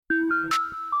Spire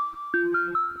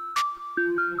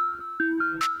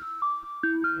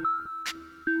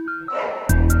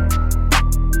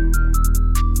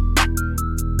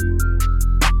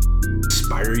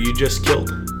you just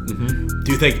killed. Mm-hmm.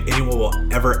 Do you think anyone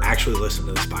will ever actually listen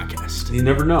to this podcast? You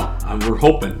never know. We're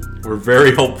hoping. We're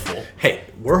very hopeful. Hey,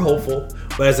 we're hopeful.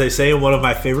 But as they say in one of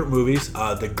my favorite movies,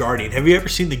 The Guardian. Have you ever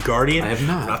seen The Guardian? I have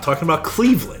not. I'm not talking about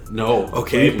Cleveland. No.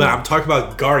 Okay, Cleveland. but I'm talking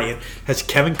about Guardian. It has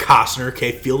Kevin Costner,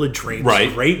 okay, Field of Dreams.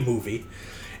 Right. Great movie.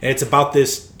 And it's about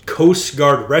this Coast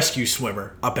Guard rescue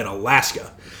swimmer up in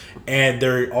Alaska. And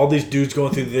they're all these dudes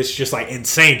going through this just like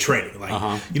insane training.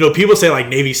 Like, you know, people say like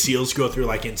Navy SEALs go through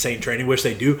like insane training, which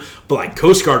they do. But like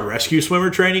Coast Guard rescue swimmer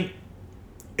training,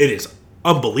 it is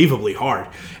unbelievably hard.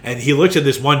 And he looked at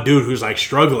this one dude who's like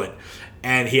struggling.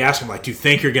 And he asked him, like, do you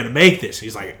think you're going to make this?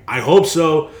 He's like, I hope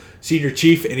so, Senior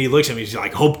Chief. And he looks at me, he's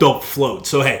like, hope don't float.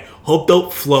 So, hey, hope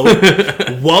don't float.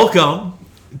 Welcome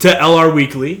to LR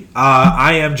Weekly.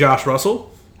 I am Josh Russell.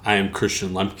 I am Christian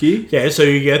Lemke. Okay, so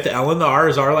you get the L and the R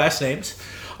as our last names.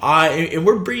 And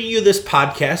we're bringing you this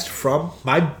podcast from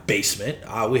my basement.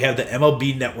 We have the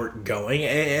MLB Network going.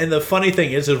 And the funny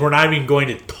thing is we're not even going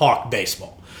to talk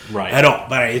baseball. Right. At all.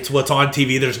 But it's what's on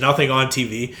TV. There's nothing on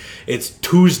TV. It's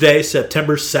Tuesday,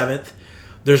 September 7th.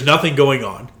 There's nothing going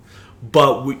on.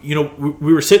 But, we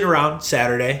were sitting around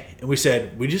Saturday, and we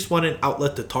said, we just want an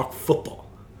outlet to talk football.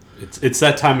 It's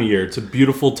that time of year. It's a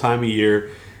beautiful time of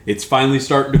year. It's finally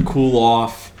starting to cool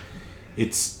off.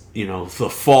 It's, the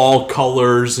fall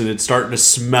colors, and it's starting to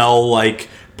smell like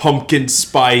pumpkin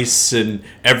spice and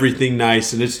everything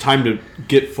nice, and it's time to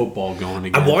get football going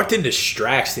again. I walked into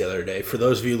Strax the other day. For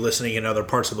those of you listening in other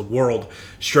parts of the world,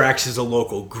 Strax is a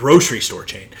local grocery store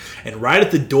chain. And right at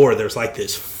the door, there's like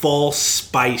this fall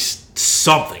spice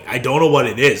something. I don't know what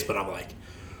it is, but I'm like,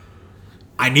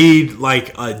 I need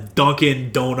like a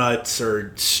Dunkin' Donuts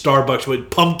or Starbucks with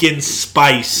pumpkin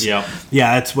spice. Yep.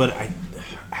 Yeah, that's what I...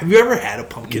 Have you ever had a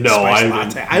pumpkin spice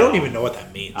latte? I don't even know what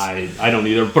that means. I don't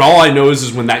either. But all I know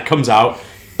is when that comes out,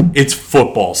 it's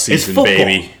football season,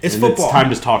 baby. It's football. It's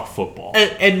time to talk football.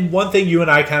 And one thing you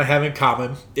and I kind of have in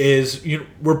common is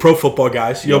we're pro football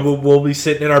guys. We'll be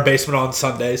sitting in our basement on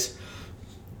Sundays,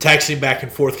 texting back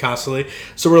and forth constantly.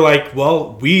 So we're like,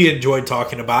 well, we enjoyed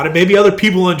talking about it. Maybe other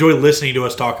people enjoy listening to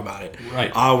us talk about it.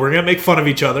 Right. We're going to make fun of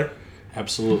each other.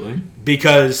 Absolutely.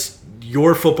 Because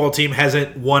your football team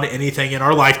hasn't won anything in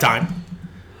our lifetime.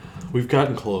 We've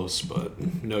gotten close, but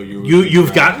no,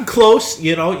 you've gotten close.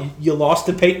 You lost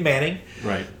to Peyton Manning.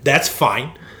 Right. That's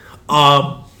fine.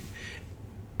 I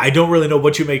don't really know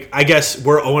what you make. I guess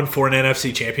we're 0-4 in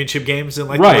NFC Championship games in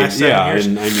the last 7 years.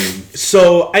 And I mean,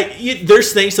 so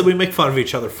there's things that we make fun of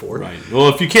each other for. Right. Well,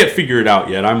 if you can't figure it out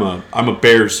yet, I'm a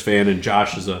Bears fan and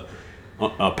Josh is a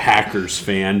Packers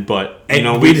fan, but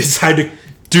we decided to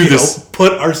do this.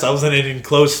 Put ourselves in an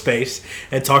enclosed space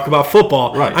and talk about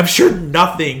football. Right. I'm sure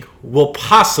nothing will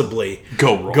possibly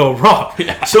go wrong.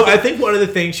 Yeah. So I think one of the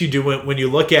things you do when you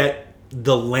look at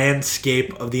the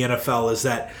landscape of the NFL is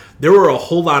that there were a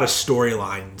whole lot of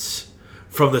storylines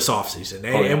from this offseason.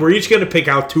 And we're each going to pick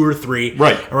out 2 or 3.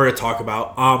 Right. And we're going to talk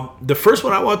about. The first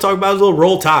one I want to talk about is a little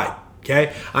Roll Tide.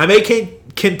 Okay. I'm a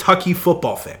Kentucky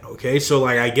football fan. Okay. So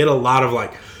I get a lot of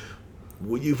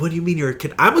what do you mean you're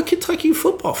I'm a Kentucky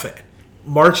football fan.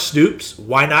 Mark Stoops,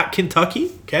 why not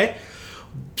Kentucky? Okay.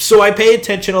 So I pay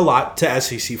attention a lot to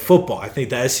SEC football. I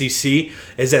think the SEC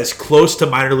is as close to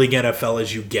minor league NFL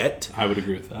as you get. I would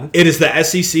agree with that. It is the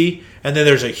SEC, and then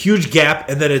there's a huge gap,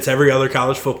 and then it's every other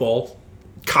college football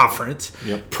conference.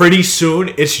 Yep. Pretty soon,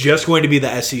 it's just going to be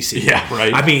the SEC. Yeah,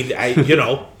 right. I mean,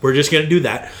 we're just going to do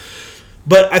that.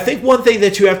 But I think one thing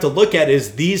that you have to look at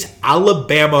is these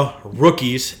Alabama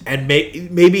rookies and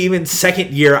maybe even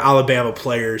second-year Alabama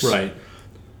players, right,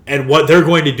 and what they're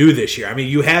going to do this year. I mean,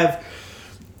 you have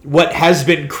what has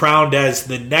been crowned as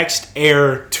the next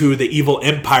heir to the evil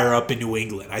empire up in New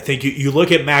England. I think you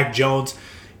look at Mac Jones.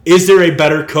 Is there a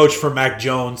better coach for Mac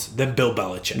Jones than Bill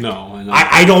Belichick? No. And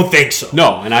I don't think so.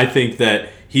 No, and I think that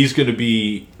he's going to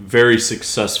be very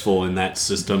successful in that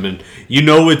system. And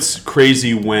it's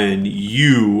crazy when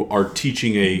you are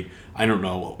teaching a, 8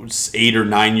 or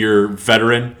 9 year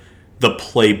veteran the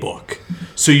playbook.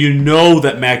 So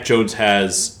that Mac Jones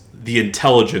has the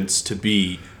intelligence to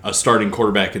be a starting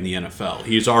quarterback in the NFL.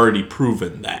 He's already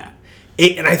proven that.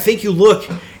 And I think you look,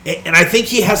 and I think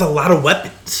he has a lot of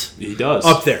weapons. He does.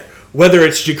 Up there. Whether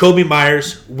it's Jacoby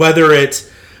Myers, whether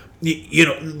it's,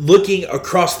 looking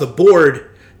across the board,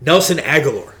 Nelson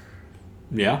Aguilar.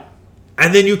 Yeah.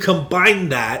 And then you combine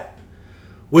that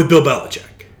with Bill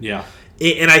Belichick. Yeah.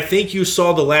 And I think you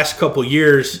saw the last couple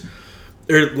years,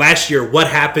 or last year, what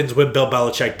happens when Bill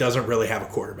Belichick doesn't really have a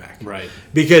quarterback? Right.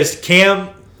 Because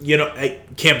Cam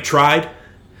tried,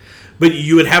 but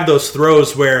you would have those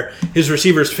throws where his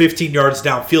receiver's 15 yards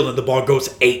downfield and the ball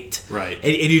goes 8. Right.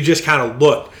 And you just kind of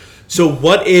look. So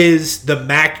what is the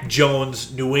Mac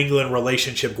Jones-New England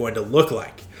relationship going to look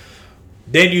like?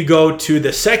 Then you go to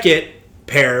the second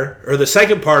pair, or the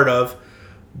second part of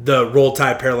the Roll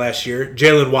Tide pair last year,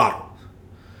 Jalen Waddle.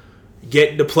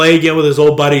 Getting to play again with his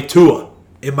old buddy Tua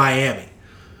in Miami.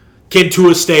 Can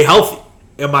Tua stay healthy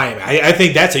in Miami? I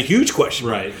think that's a huge question.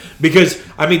 Right. Because,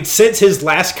 since his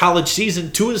last college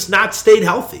season, Tua's not stayed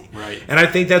healthy. Right. And I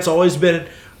think that's always been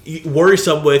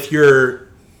worrisome with your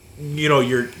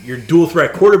dual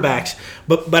threat quarterbacks.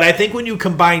 But I think when you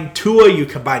combine Tua, you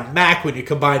combine Mac, when you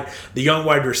combine the young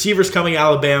wide receivers coming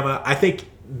out of Alabama, I think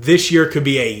this year could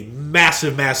be a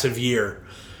massive, massive year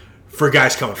for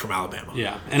guys coming from Alabama.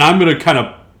 Yeah, and I'm going to kind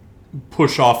of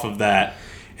push off of that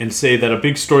and say that a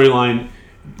big storyline,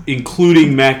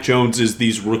 including Mac Jones, is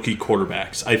these rookie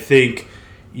quarterbacks. I think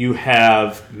you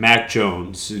have Mac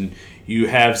Jones, and you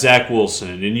have Zach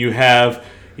Wilson, and you have,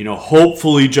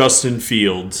 hopefully Justin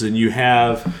Fields, and you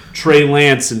have Trey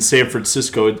Lance in San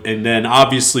Francisco, and then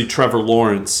obviously Trevor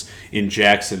Lawrence in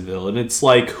Jacksonville. And it's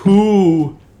like,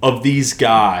 who of these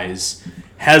guys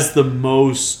has the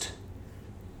most,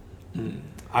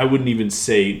 I wouldn't even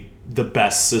say the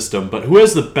best system, but who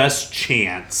has the best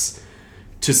chance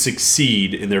to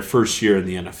succeed in their first year in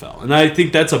the NFL? And I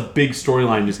think that's a big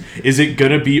storyline. Is it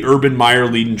going to be Urban Meyer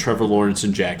leading Trevor Lawrence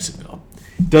in Jacksonville?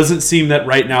 Doesn't seem that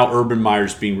right now Urban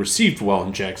Meyer's being received well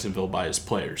in Jacksonville by his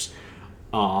players.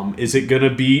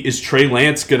 Is Trey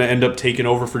Lance going to end up taking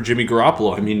over for Jimmy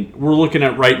Garoppolo? We're looking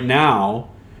at right now,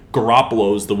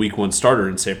 Garoppolo is the week 1 starter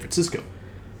in San Francisco.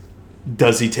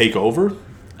 Does he take over?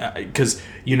 Because,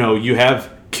 you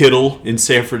have Kittle in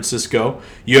San Francisco.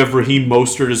 You have Raheem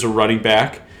Mostert as a running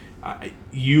back.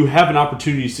 You have an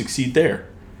opportunity to succeed there.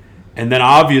 And then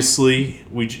obviously,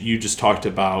 you just talked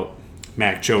about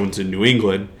Mac Jones in New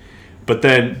England. But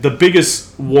then the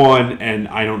biggest one, and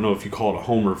I don't know if you call it a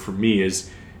homer for me, is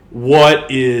what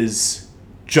is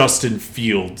Justin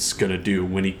Fields going to do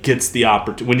when he gets the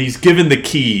opportunity, when he's given the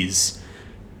keys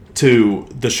to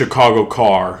the Chicago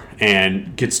car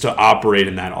and gets to operate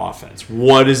in that offense?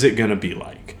 What is it going to be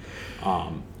like?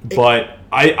 But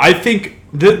I think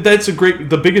that's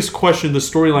the biggest question, the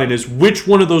storyline is, which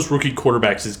one of those rookie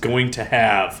quarterbacks is going to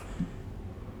have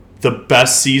the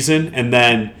best season and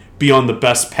then be on the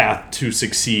best path to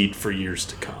succeed for years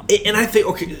to come? And I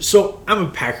think, so I'm a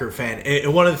Packer fan,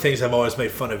 and one of the things I've always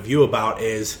made fun of you about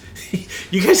is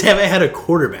you guys haven't had a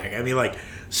quarterback.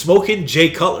 Smoking Jay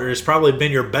Cutler has probably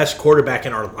been your best quarterback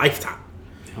in our lifetime.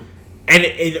 And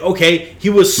he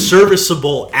was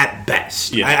serviceable at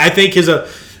best. Yeah. I think is a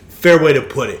fair way to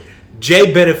put it.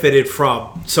 Jay benefited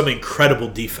from some incredible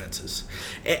defenses.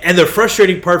 And the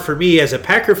frustrating part for me as a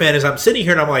Packer fan is I'm sitting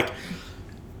here and I'm like,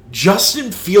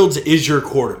 Justin Fields is your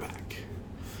quarterback.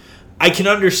 I can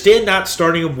understand not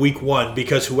starting him week 1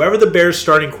 because whoever the Bears'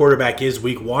 starting quarterback is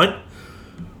week 1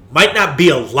 might not be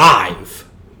alive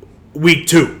week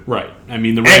 2. Right. The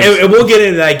Rams... and we'll get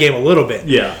into that game a little bit.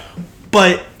 Yeah.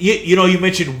 But, you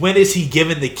mentioned when is he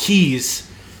given the keys?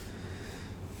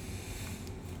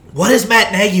 What is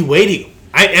Matt Nagy waiting?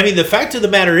 The fact of the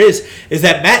matter is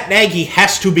that Matt Nagy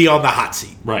has to be on the hot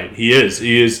seat. Right, he is.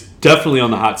 He is definitely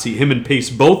on the hot seat. Him and Pace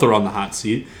both are on the hot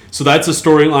seat. So that's a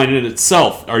storyline in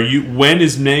itself. When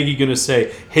is Nagy going to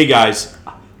say, hey guys,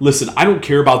 listen, I don't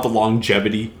care about the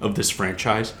longevity of this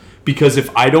franchise, because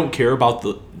if I don't care about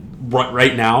the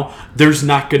right now, I'm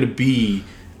not going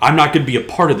to be a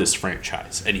part of this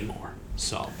franchise anymore.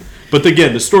 So, but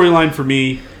again, the storyline for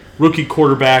me, rookie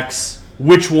quarterbacks,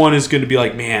 which one is going to be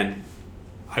like, man,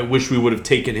 I wish we would have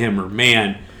taken him, or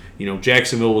man,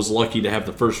 Jacksonville was lucky to have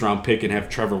the first round pick and have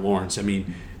Trevor Lawrence.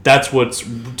 That's what's,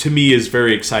 to me, is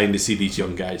very exciting to see these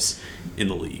young guys in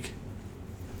the league.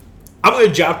 I'm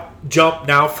going to jump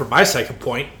now from my second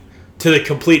point to the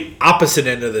complete opposite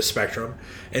end of the spectrum.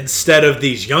 Instead of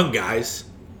these young guys,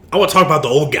 I want to talk about the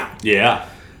old guy. Yeah.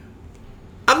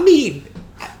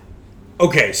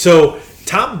 Okay, so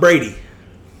Tom Brady,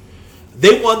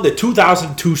 they won the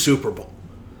 2002 Super Bowl.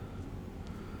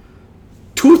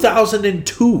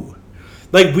 2002.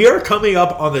 We are coming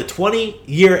up on the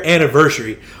 20-year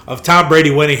anniversary of Tom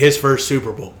Brady winning his first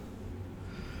Super Bowl.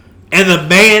 And the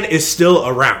man is still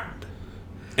around.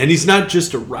 And he's not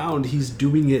just around, he's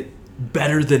doing it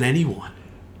better than anyone.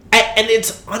 And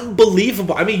it's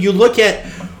unbelievable. You look at,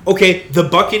 the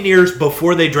Buccaneers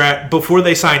before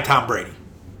they signed Tom Brady.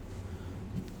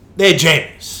 They had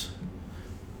Jameis.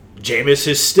 Jameis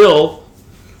is still,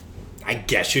 I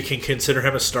guess you can consider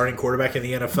him a starting quarterback in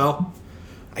the NFL.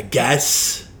 I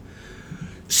guess.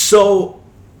 So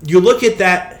you look at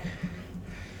that.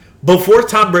 Before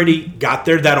Tom Brady got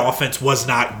there, that offense was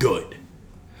not good.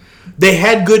 They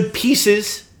had good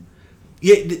pieces.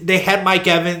 They had Mike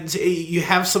Evans. You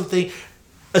have something,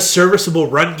 a serviceable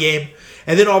run game.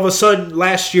 And then all of a sudden,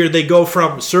 last year, they go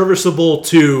from serviceable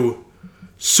to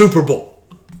Super Bowl.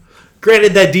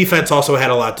 Granted, that defense also had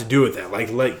a lot to do with that.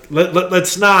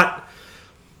 Let's not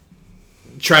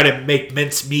try to make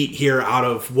mincemeat here out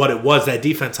of what it was. That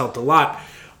defense helped a lot.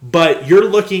 But you're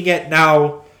looking at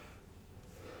now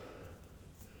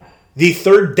the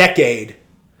third decade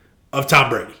of Tom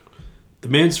Brady. The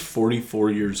man's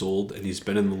 44 years old, and he's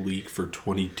been in the league for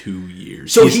 22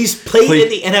 years. So he's played in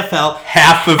the NFL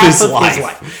half of his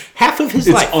life. Half of his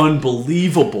life. It's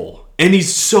unbelievable. And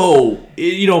he's so,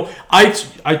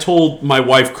 I told my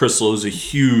wife, Crystal,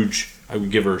 who's I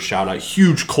would give her a shout out,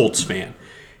 huge Colts fan.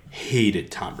 Hated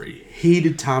Tom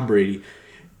Brady.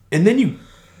 And then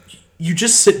you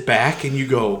just sit back and you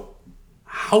go,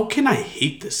 how can I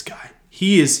hate this guy?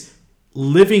 He is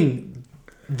living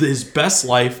his best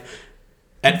life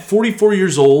at 44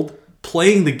 years old,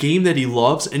 playing the game that he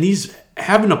loves, and he's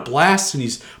having a blast, and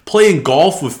he's playing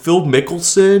golf with Phil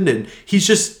Mickelson, and he's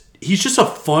just a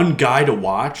fun guy to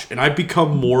watch. And I've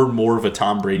become more and more of a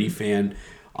Tom Brady fan,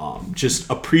 just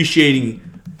appreciating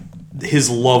his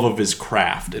love of his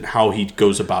craft and how he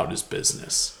goes about his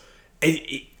business.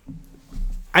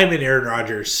 I'm an Aaron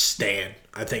Rodgers stan.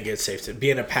 I think it's safe to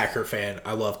being a Packer fan.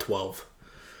 I love 12.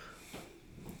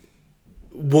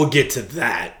 We'll get to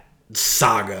that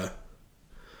saga.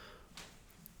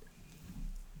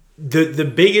 The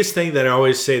biggest thing that I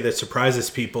always say that surprises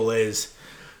people is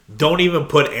don't even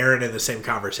put Aaron in the same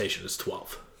conversation as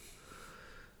 12.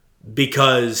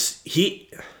 Because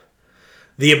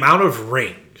the amount of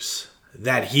rings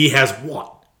that he has won,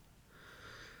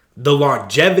 the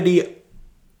longevity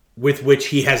with which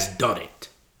he has done it.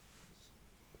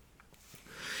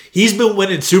 He's been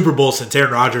winning Super Bowls since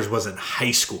Aaron Rodgers was in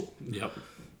high school. Yep.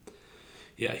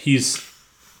 Yeah, he's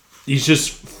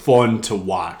just fun to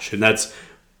watch. And that's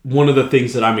one of the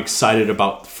things that I'm excited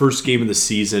about. First game of the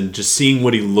season, just seeing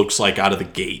what he looks like out of the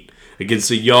gate.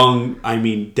 Against a young,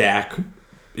 Dak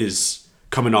is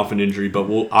coming off an injury, but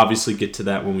we'll obviously get to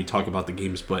that when we talk about the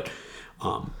games. But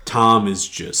Tom is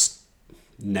just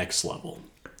next level.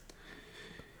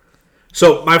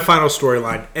 So my final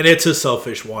storyline, and it's a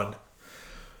selfish one.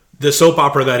 The soap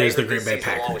opera that is the Green Bay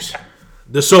Packers.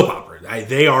 The soap opera.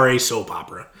 They are a soap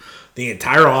opera. The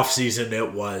entire offseason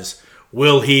it was,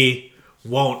 will he,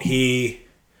 won't he,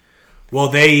 will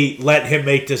they let him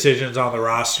make decisions on the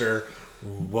roster?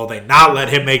 Will they not let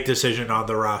him make decisions on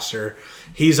the roster?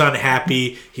 He's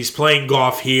unhappy. He's playing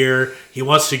golf here. He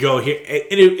wants to go here.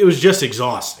 And it was just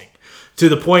exhausting. To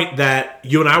the point that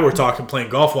you and I were talking playing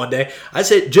golf one day. I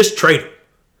said, just trade him.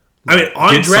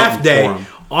 On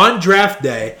draft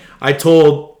day, I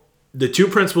told the two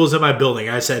principals in my building,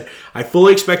 I said, I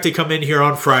fully expect to come in here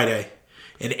on Friday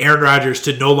and Aaron Rodgers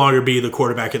to no longer be the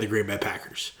quarterback of the Green Bay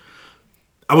Packers.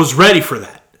 I was ready for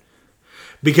that.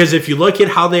 Because if you look at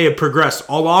how they had progressed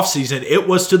all offseason, it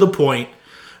was to the point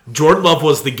Jordan Love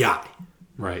was the guy.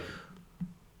 Right.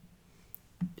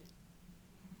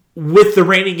 With the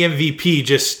reigning MVP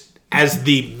just as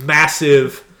the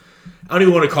massive, I don't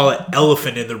even want to call it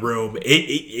elephant in the room.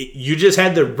 You just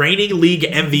had the reigning league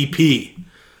MVP.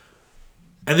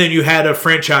 And then you had a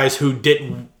franchise who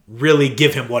didn't really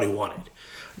give him what he wanted.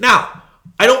 Now,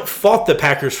 I don't fault the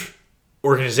Packers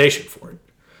organization for it.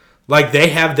 Like, they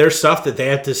have their stuff that they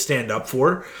have to stand up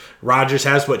for. Rodgers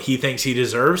has what he thinks he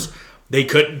deserves. They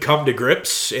couldn't come to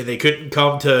grips, and they couldn't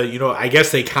come to, I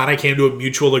guess they kind of came to a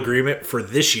mutual agreement for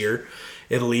this year,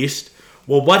 at least.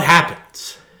 Well, what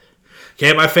happens?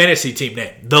 Okay, my fantasy team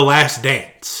name, The Last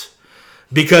Dance.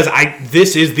 Because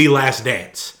this is the last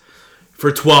dance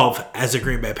for 12 as a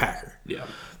Green Bay Packer. Yeah.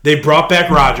 They brought back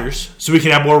Rodgers so we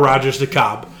can have more Rodgers to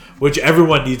Cobb, which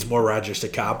everyone needs more Rodgers to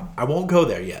Cobb. I won't go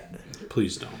there yet.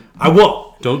 Please don't. I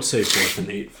won't. Don't say 4th and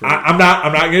 8. I'm not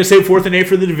going to say 4th and 8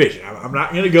 for the division. I'm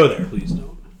not going to go there. Please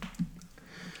don't.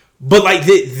 But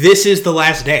this is the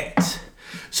last dance.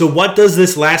 So what does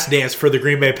this last dance for the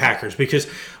Green Bay Packers? Because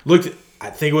look,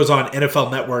 I think it was on NFL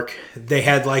Network. They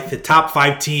had the top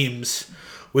 5 teams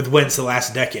with wins the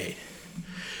last decade.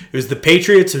 It was the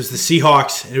Patriots, it was the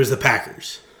Seahawks, and it was the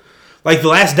Packers. The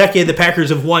last decade, the Packers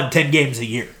have won 10 games a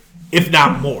year, if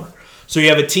not more. So you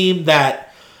have a team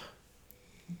that,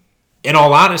 in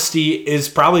all honesty, is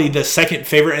probably the second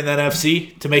favorite in the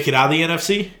NFC to make it out of the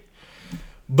NFC.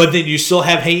 But then you still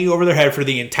have hanging over their head for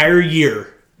the entire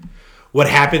year what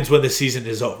happens when the season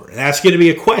is over. And that's going to be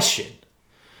a question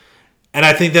And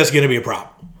I think that's going to be a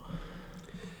problem.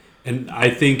 And I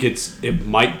think it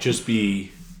might just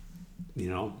be,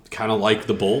 kind of like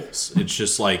the Bulls. It's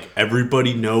just like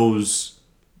everybody knows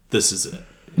this is it.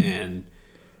 And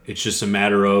it's just a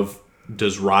matter of,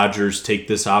 does Rodgers take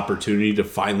this opportunity to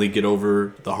finally get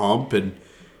over the hump and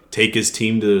take his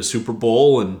team to the Super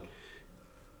Bowl? And,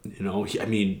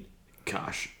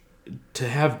 gosh, to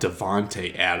have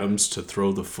Devontae Adams to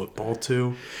throw the football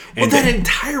to. And that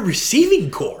entire receiving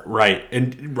corps. Right.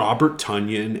 And Robert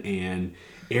Tonyan and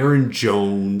Aaron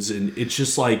Jones, and it's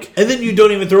just like... And then you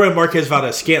don't even throw in Marquez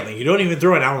Valdes-Scantling. You don't even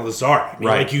throw in Alan Lazard.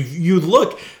 Right. Like, you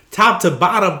look top to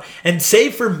bottom, and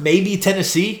save for maybe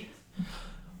Tennessee,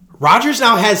 Rodgers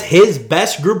now has his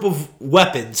best group of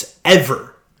weapons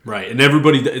ever. Right. And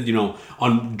everybody,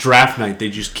 on draft night, they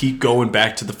just keep going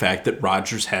back to the fact that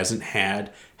Rodgers hasn't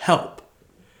had help.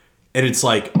 And it's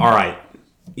like, all right,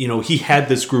 he had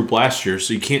this group last year,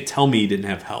 so you can't tell me he didn't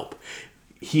have help.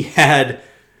 He had...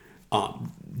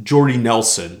 Jordy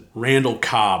Nelson, Randall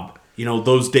Cobb,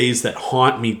 those days that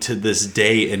haunt me to this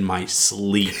day in my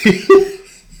sleep.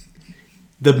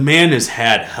 The man has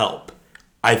had help.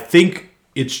 I think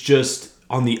it's just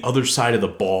on the other side of the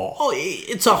ball. Oh,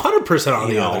 it's 100% on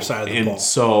the other side of the ball. And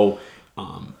so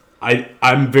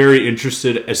I'm very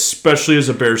interested, especially as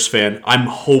a Bears fan. I'm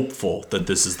hopeful that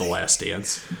this is the last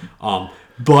dance.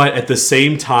 But at the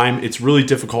same time, it's really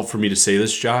difficult for me to say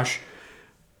this, Josh.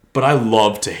 But I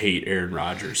love to hate Aaron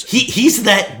Rodgers. He's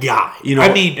that guy. And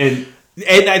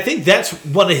I think that's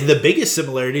one of the biggest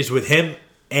similarities with him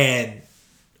and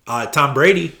Tom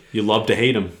Brady. You love to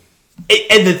hate him.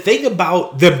 And the thing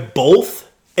about them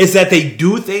both is that they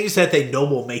do things that they know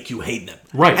will make you hate them.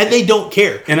 Right. And they don't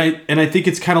care. And I think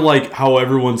it's kind of like how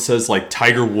everyone says, like,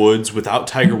 Tiger Woods. Without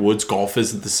Tiger Woods, golf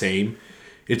isn't the same.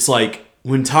 It's like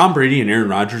when Tom Brady and Aaron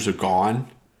Rodgers are gone,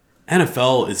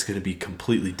 NFL is going to be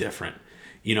completely different.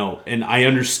 And I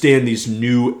understand these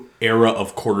new era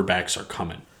of quarterbacks are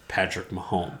coming. Patrick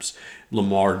Mahomes,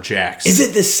 Lamar Jackson. Is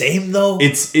it the same though?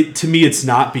 To me, it's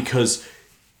not because,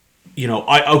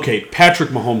 Patrick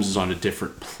Mahomes is on a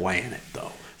different planet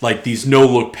though. Like these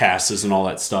no-look passes and all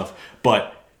that stuff.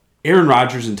 But Aaron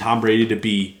Rodgers and Tom Brady to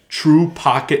be true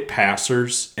pocket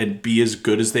passers and be as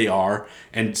good as they are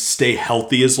and stay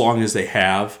healthy as long as they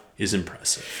have is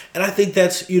impressive. And I think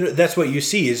that's what you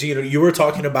see is, you were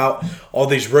talking about all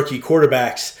these rookie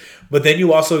quarterbacks, but then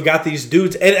you also got these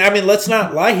dudes. And I mean, let's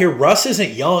not lie here. Russ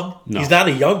isn't young. No. He's not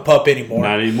a young pup anymore.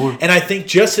 Not anymore. And I think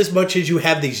just as much as you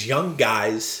have these young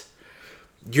guys,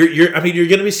 you're going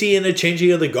to be seeing a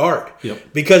changing of the guard.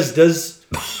 Yep. Because does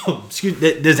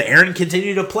Aaron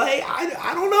continue to play?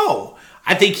 I don't know.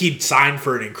 I think he'd sign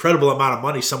for an incredible amount of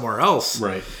money somewhere else.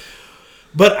 Right.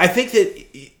 But I think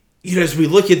that, as we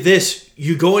look at this,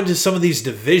 you go into some of these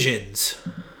divisions.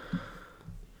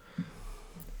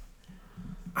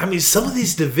 I mean, some of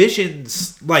these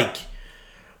divisions, like,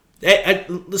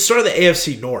 let's start with the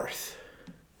AFC North.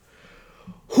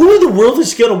 Who in the world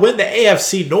is going to win the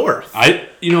AFC North?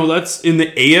 That's in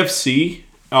the AFC,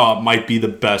 might be the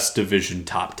best division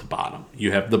top to bottom.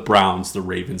 You have the Browns, the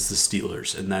Ravens, the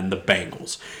Steelers, and then the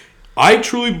Bengals. I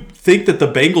truly think that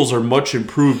the Bengals are much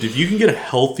improved. If you can get a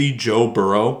healthy Joe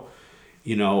Burrow,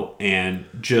 and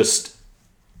just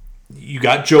you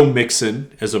got Joe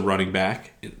Mixon as a running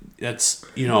back. That's,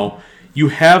 you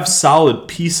have solid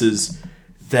pieces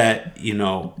that,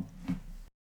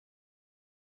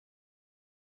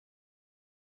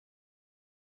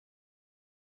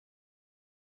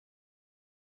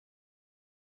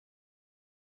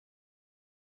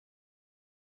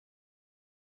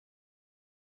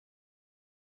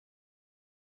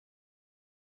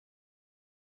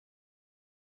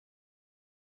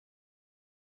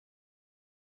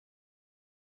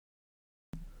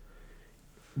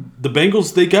 the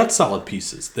Bengals, they got solid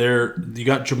pieces. You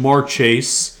got Jamar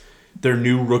Chase, their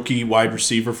new rookie wide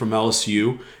receiver from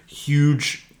LSU.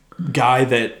 Huge guy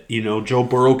that, Joe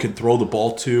Burrow can throw the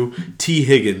ball to. T.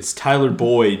 Higgins, Tyler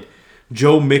Boyd,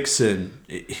 Joe Mixon.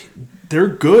 They're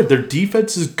good. Their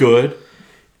defense is good.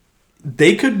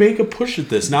 They could make a push at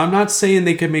this. Now, I'm not saying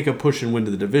they can make a push and win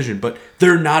to the division, but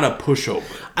they're not a pushover.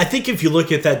 I think if you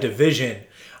look at that division,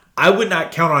 I would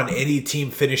not count on any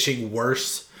team finishing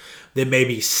worse than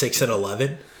maybe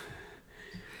 6-11.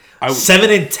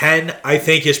 7-10, I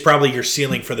think, is probably your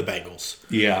ceiling for the Bengals.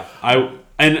 Yeah,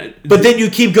 but then you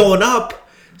keep going up.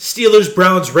 Steelers,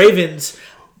 Browns, Ravens.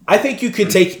 I think you could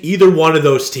take either one of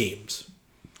those teams.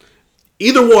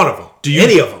 Either one of them.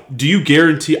 Any of them. Do you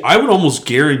guarantee? I would almost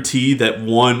guarantee that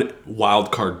one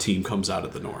wild card team comes out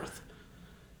of the North.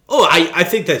 Oh, I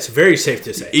think that's very safe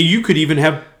to say. You could even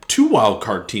have 2 wild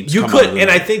card teams. You could,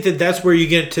 and I think that's where you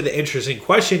get into the interesting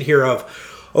question here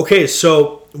of, okay,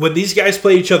 so when these guys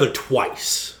play each other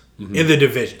twice in the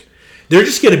division, they're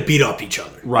just going to beat up each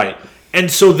other. Right.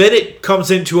 And so then it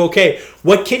comes into, okay,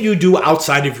 what can you do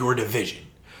outside of your division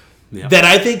that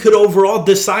I think could overall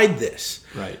decide this?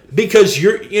 Right. Because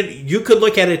you could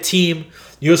look at a team,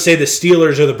 you'll say the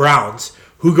Steelers or the Browns,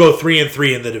 who go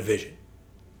 3-3 in the division.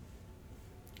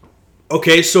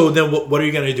 Okay, so then what are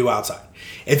you going to do outside?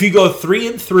 If you go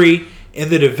 3-3 in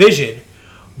the division,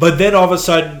 but then all of a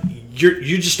sudden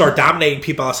you just start dominating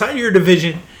people outside of your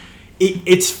division,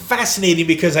 it's fascinating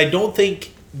because I don't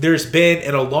think there's been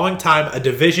in a long time a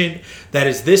division that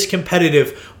is this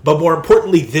competitive, but more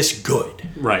importantly, this good.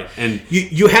 Right. And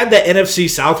you had the NFC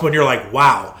South when you're like,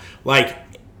 wow, like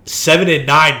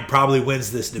 7-9 probably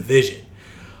wins this division.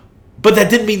 But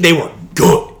that didn't mean they were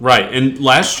good. Right. And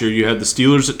last year you had the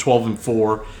Steelers at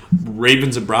 12-4,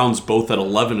 Ravens and Browns both at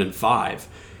 11-5.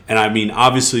 And I mean,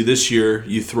 obviously this year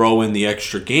you throw in the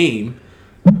extra game.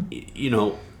 You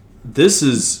know, this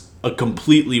is a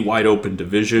completely wide open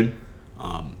division.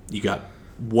 You got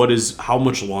how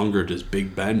much longer does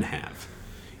Big Ben have?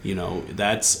 You know,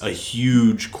 that's a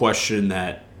huge question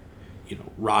that, you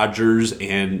know, Rodgers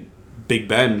and Big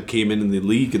Ben came in the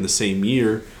league in the same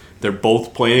year. They're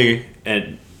both playing,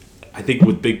 and I think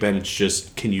with Big Ben, it's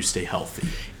just, can you stay healthy?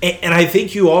 And I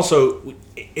think you also,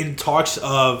 in talks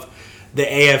of the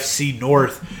AFC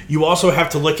North, you also have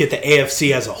to look at the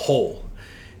AFC as a whole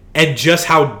and just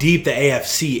how deep the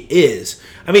AFC is.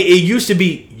 I mean, it used to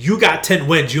be you got 10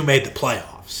 wins, you made the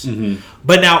playoffs. Mm-hmm.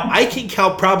 But now I can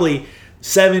count probably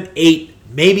 7, 8,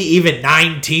 maybe even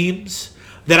 9 teams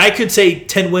that I could say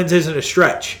 10 wins isn't a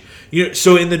stretch. You know,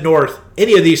 so in the North,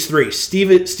 any of these three,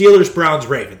 Steelers, Browns,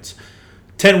 Ravens,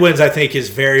 10 wins I think is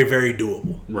very, very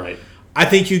doable. Right. I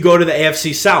think you go to the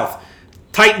AFC South,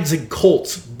 Titans and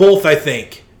Colts, both I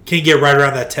think can get right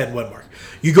around that 10-win mark.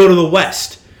 You go to the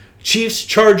West, Chiefs,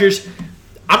 Chargers.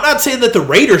 I'm not saying that the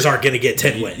Raiders aren't going to get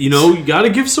 10 wins. You know, you got to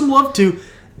give some love to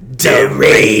the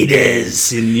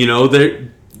Raiders. And, you know, they're...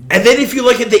 And then if you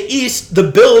look at the East, the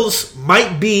Bills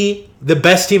might be the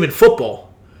best team in football.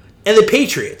 And the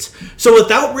Patriots. So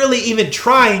without really even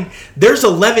trying, there's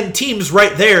 11 teams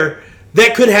right there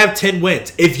that could have 10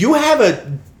 wins. If you have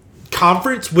a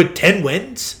conference with 10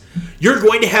 wins, you're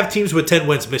going to have teams with 10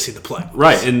 wins missing the playoffs.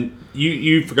 Right, and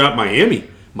you forgot Miami.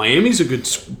 Miami's a good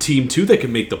team, too, that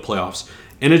can make the playoffs.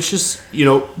 And it's just, you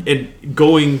know, and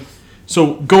going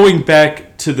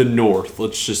back to the North, we're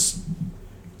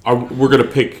going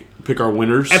to pick our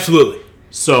winners. Absolutely.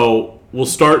 So we'll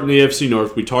start in the AFC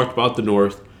North. We talked about the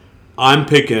North. I'm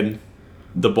picking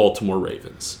the Baltimore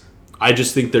Ravens. I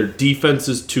just think their defense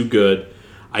is too good.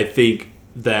 I think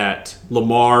that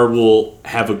Lamar will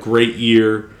have a great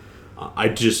year. I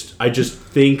just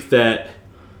think that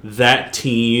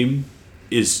team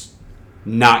is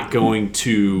not going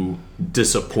to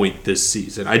disappoint this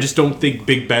season. I just don't think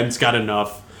Big Ben's got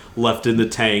enough left in the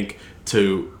tank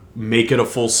to make it a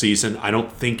full season. I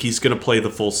don't think he's going to play the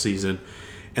full season.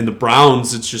 And the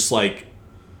Browns, it's just like,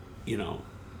 you know,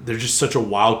 they're just such a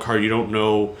wild card. You don't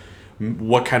know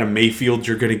what kind of Mayfield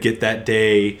you're going to get that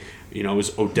day. You know,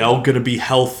 is Odell going to be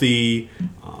healthy?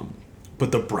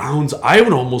 But the Browns, I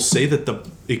would almost say that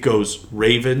it goes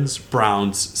Ravens,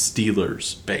 Browns,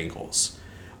 Steelers, Bengals.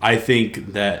 I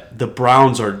think that the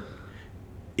Browns are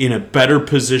in a better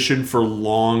position for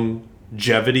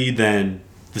longevity than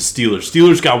the Steelers.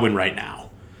 Steelers got to win right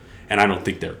now, and I don't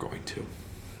think they're going to.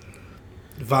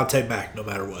 Devontae Mack, no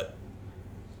matter what.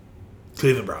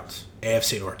 Cleveland Browns,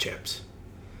 AFC North champs.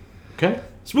 Okay.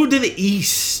 Let's move to the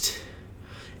East.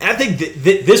 And I think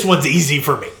this one's easy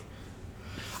for me.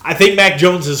 I think Mac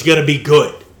Jones is going to be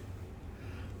good.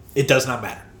 It does not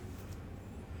matter.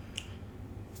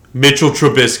 Mitchell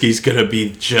Trubisky's going to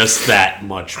be just that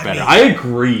much better. I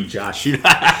agree, Josh. Can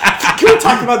we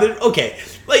talk about this? Okay.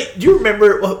 Like, do you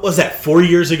remember, what was that, 4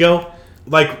 years ago?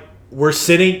 Like, we're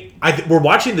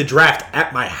watching the draft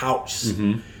at my house.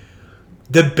 Mm-hmm.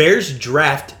 The Bears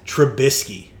draft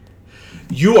Trubisky.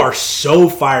 You are so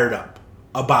fired up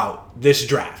about this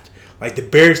draft. Like, the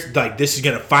Bears, like, this is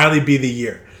going to finally be the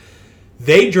year.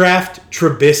 They draft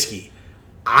Trubisky.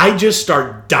 I just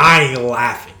start dying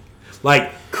laughing.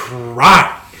 Like,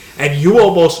 crying. And you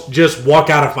almost just walk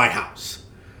out of my house.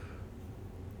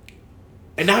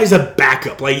 And now he's a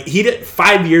backup. Like, he did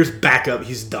 5 years backup.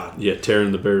 He's done. Yeah,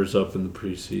 tearing the Bears up in the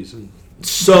preseason.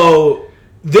 So,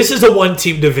 this is a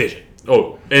one-team division.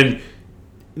 Oh, and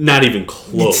not even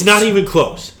close. It's not even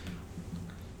close.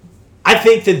 I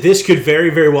think that this could very,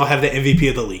 very well have the MVP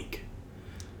of the league.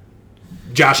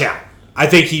 Josh Allen. I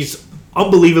think he's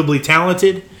unbelievably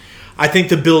talented. I think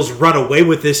the Bills run away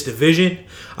with this division.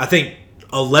 I think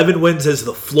 11 wins is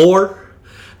the floor.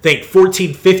 I think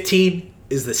 14-15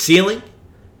 is the ceiling.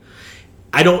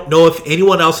 I don't know if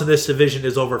anyone else in this division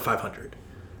is over 500.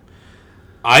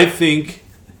 I think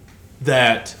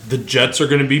that the Jets are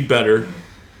going to be better.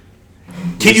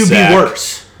 Can you be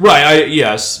worse? Right,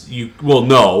 yes.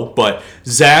 No, but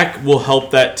Zach will help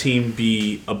that team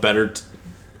be a better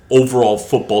overall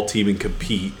football team and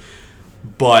compete.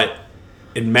 But,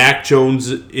 and Mac Jones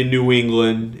in New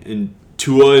England, and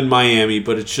Tua in Miami,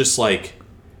 but it's just like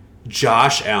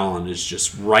Josh Allen is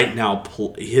just right now,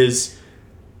 he's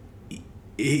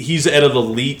at an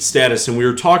elite status. And we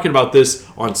were talking about this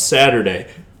on Saturday.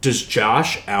 Does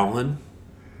Josh Allen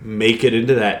make it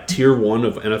into that tier 1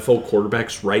 of NFL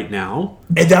quarterbacks right now?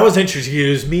 And that was interesting. It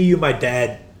was me, you, my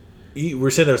dad. We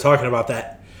were sitting there talking about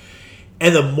that.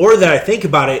 And the more that I think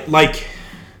about it, like,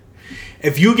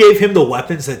 if you gave him the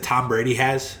weapons that Tom Brady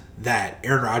has, that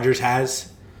Aaron Rodgers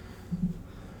has,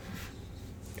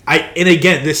 and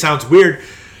again, this sounds weird,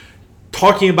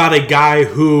 talking about a guy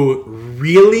who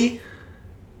really,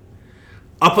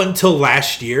 up until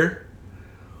last year,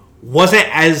 wasn't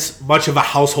as much of a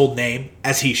household name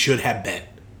as he should have been.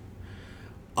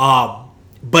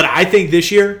 But I think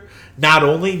this year, not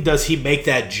only does he make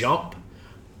that jump,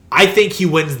 I think he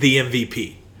wins the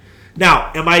MVP.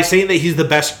 Now, am I saying that he's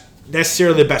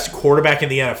necessarily the best quarterback in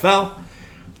the NFL?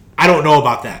 I don't know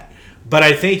about that. But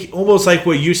I think almost like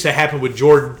what used to happen with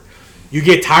Jordan, you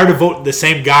get tired of voting the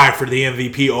same guy for the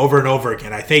MVP over and over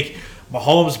again. I think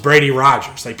Mahomes, Brady,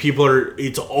 Rodgers,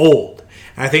 it's old.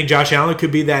 And I think Josh Allen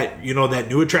could be that, that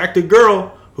new attractive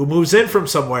girl who moves in from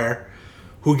somewhere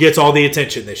who gets all the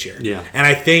attention this year. Yeah. And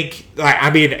I think,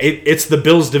 it's the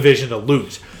Bills' division to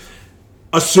lose.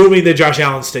 Assuming that Josh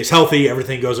Allen stays healthy,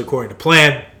 everything goes according to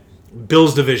plan,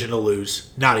 Bills' division to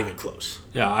lose, not even close.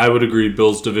 Yeah, I would agree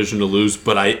Bills' division to lose,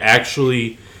 but I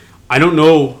don't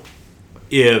know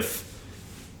if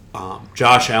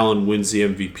Josh Allen wins the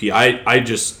MVP.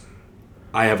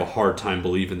 I have a hard time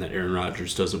believing that Aaron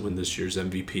Rodgers doesn't win this year's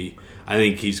MVP. I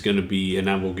think he's going to be, and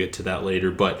I will get to that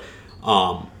later, but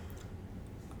I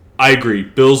agree.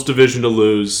 Bills' division to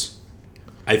lose.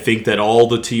 I think that all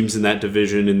the teams in that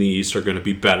division in the East are going to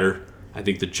be better. I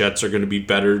think the Jets are going to be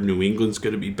better. New England's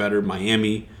going to be better.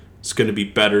 Miami is going to be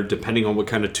better, depending on what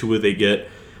kind of Tua they get.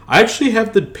 I actually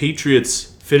have the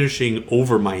Patriots finishing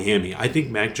over Miami. I think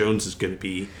Mac Jones is going to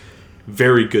be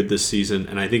very good this season,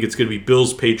 and I think it's going to be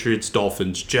Bills, Patriots,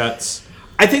 Dolphins, Jets.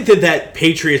 I think that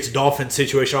Patriots-Dolphins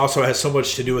situation also has so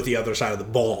much to do with the other side of the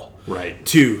ball. Right.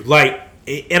 Too.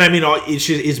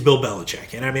 It's Bill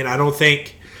Belichick. And I don't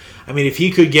think, if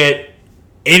he could get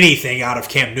anything out of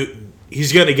Cam Newton,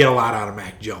 he's going to get a lot out of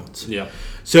Mac Jones. Yeah.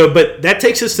 So, but that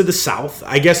takes us to the South.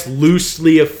 I guess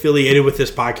loosely affiliated with this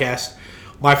podcast.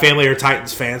 My family are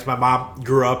Titans fans. My mom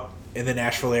grew up in the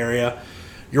Nashville area.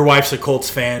 Your wife's a Colts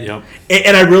fan. Yep.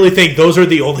 And I really think those are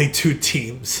the only two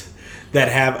teams that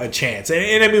have a chance.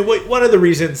 And one of the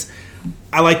reasons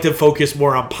I like to focus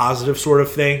more on positive sort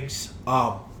of things,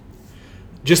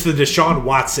 just the Deshaun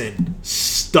Watson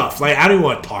stuff. I don't even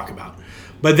want to talk about it.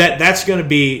 But that's going to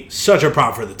be such a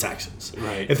problem for the Texans.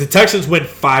 Right. If the Texans win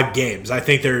 5 games, I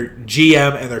think their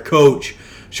GM and their coach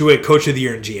should win Coach of the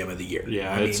Year and GM of the Year.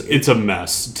 Yeah, it's a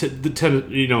mess.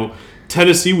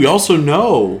 Tennessee, we also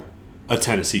know a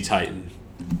Tennessee Titan,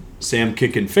 Sam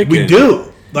Kickin' Ficken. We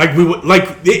do. And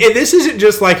this isn't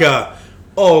just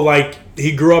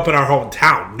he grew up in our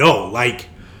hometown. No,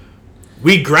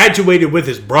 we graduated with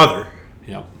his brother.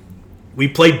 Yep. We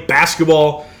played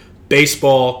basketball,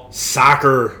 baseball,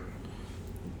 soccer,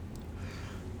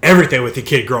 everything with the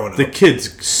kid growing up. The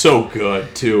kid's so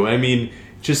good, too.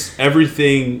 Just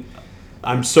everything.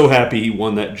 I'm so happy he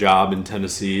won that job in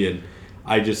Tennessee, and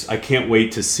I can't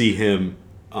wait to see him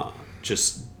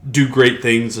just do great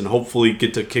things and hopefully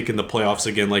get to kick in the playoffs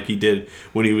again like he did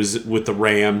when he was with the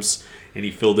Rams and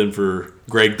he filled in for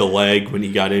Greg the Leg when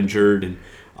he got injured. And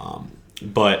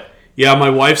but yeah, my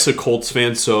wife's a Colts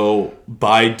fan, so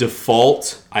by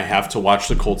default I have to watch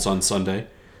the Colts on Sunday.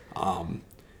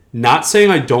 Not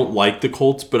saying I don't like the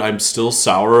Colts, but I'm still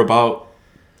sour about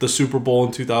the Super Bowl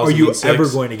in 2006. Are you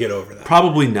ever going to get over that?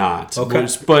 Probably not. Okay.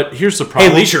 But here's the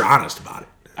problem. Hey, at least you're honest about it.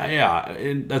 Yeah,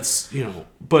 and that's,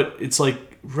 but it's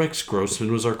like Rex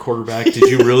Grossman was our quarterback.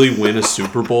 Did you really win a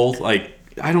Super Bowl? I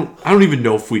don't even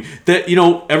know if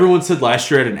everyone said last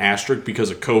year had an asterisk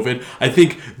because of COVID. I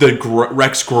think the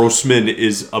Rex Grossman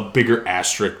is a bigger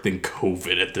asterisk than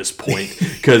COVID at this point.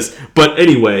 But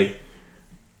anyway,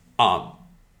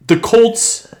 the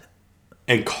Colts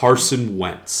and Carson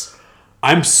Wentz.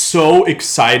 I'm so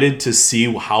excited to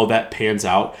see how that pans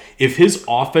out. If his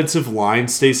offensive line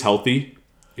stays healthy,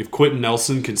 if Quentin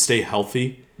Nelson can stay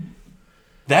healthy,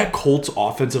 that Colts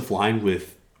offensive line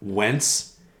with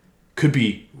Wentz could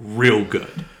be real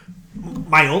good.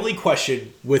 My only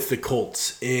question with the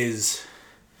Colts is,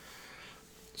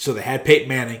 so they had Peyton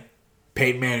Manning.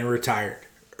 Peyton Manning retired.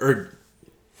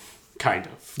 Kind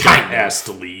of. Asked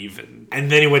to leave.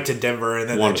 And then he went to Denver, and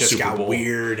then that just got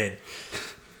weird. And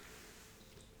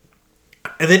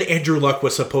then Andrew Luck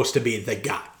was supposed to be the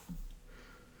guy.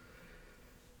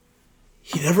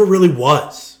 He never really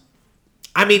was.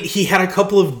 I mean, he had a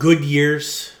couple of good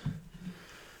years,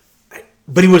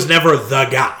 but he was never the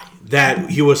guy that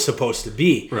he was supposed to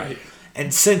be. Right.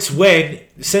 And since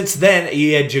then,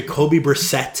 you had Jacoby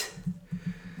Brissett.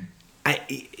 I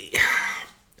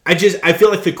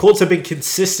feel like the Colts have been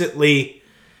consistently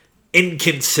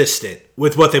inconsistent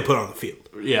with what they put on the field.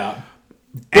 Yeah.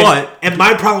 And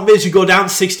my problem is you go down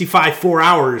 65 4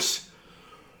 hours,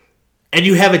 and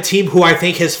you have a team who I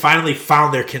think has finally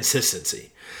found their consistency.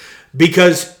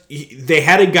 Because they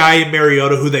had a guy in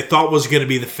Mariota who they thought was going to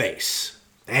be the face.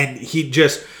 And he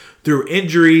just, through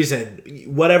injuries and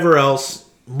whatever else,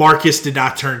 Marcus did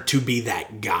not turn to be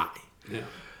that guy. Yeah.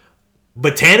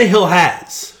 But Tannehill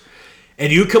has.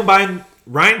 And you combine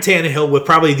Ryan Tannehill with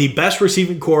probably the best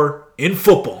receiving core in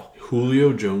football.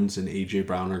 Julio Jones and A.J.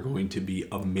 Brown are going to be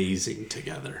amazing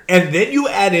together. And then you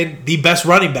add in the best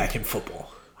running back in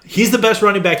football. He's the best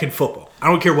running back in football. I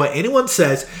don't care what anyone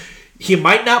says. He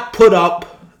might not put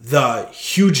up the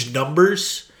huge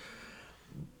numbers,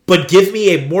 but give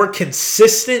me a more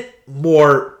consistent,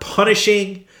 more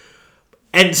punishing,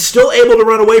 and still able to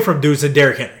run away from dudes than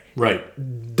Derrick Henry. Right.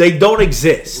 They don't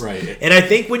exist. Right. And I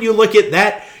think when you look at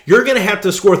that, you're going to have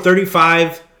to score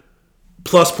 35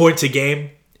 plus points a game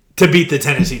to beat the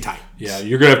Tennessee Titans. Yeah,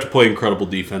 you're going to have to play incredible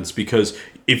defense because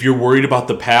if you're worried about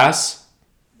the pass,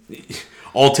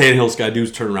 all Tannehill's got to do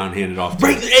is turn around and hand it off.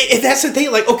 Right. And that's the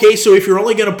thing. Like, okay, so if you're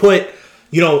only going to put,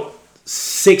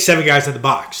 6-7 guys in the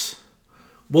box,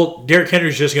 well, Derrick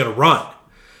Henry's just going to run.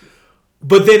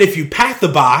 But then if you pack the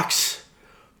box,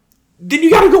 then you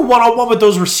got to go one-on-one with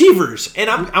those receivers. And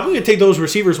I'm going to take those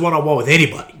receivers one-on-one with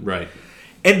anybody. Right.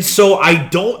 And so I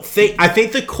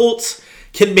think the Colts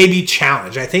can maybe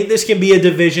challenge. I think this can be a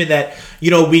division that,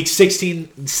 week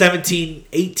 16, 17,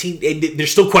 18,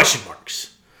 there's still question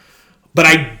marks. But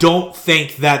I don't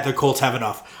think that the Colts have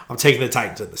enough. I'm taking the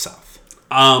Titans in the South.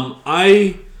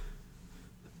 I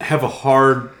have a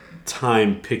hard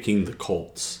time picking the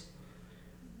Colts.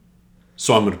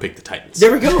 So I'm going to pick the Titans.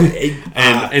 There we go.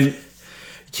 and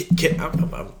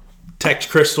I'm text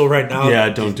Crystal right now. Yeah,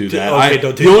 don't do that. Okay,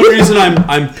 don't do the that. only reason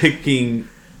I'm picking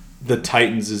the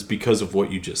Titans is because of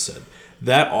what you just said.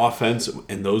 That offense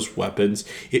and those weapons.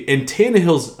 And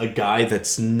Tannehill's a guy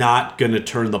that's not going to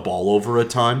turn the ball over a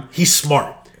ton. He's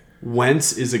smart.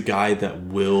 Wentz is a guy that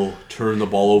will turn the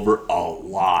ball over a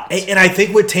lot. And I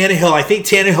think with Tannehill,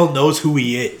 Tannehill knows who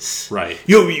he is. Right.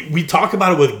 We talk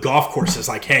about it with golf courses.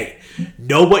 Like, hey,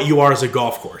 know what you are as a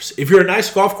golf course. If you're a nice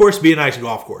golf course, be a nice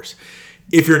golf course.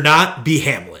 If you're not, be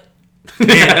Hamlet.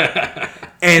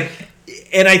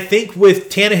 And I think with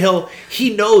Tannehill,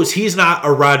 he knows he's not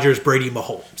a Rodgers, Brady,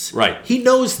 Mahomes. Right. He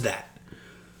knows that.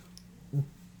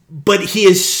 But he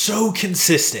is so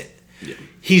consistent. Yeah.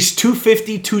 He's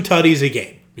 250, 2 tutties a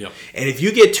game. Yep. And if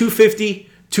you get 250,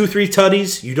 2-3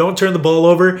 tutties, you don't turn the ball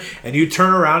over, and you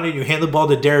turn around and you hand the ball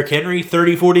to Derrick Henry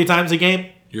 30, 40 times a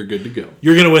game, you're good to go.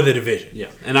 You're going to win the division.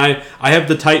 Yeah. And I have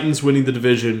the Titans winning the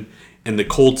division. And the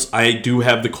Colts, I do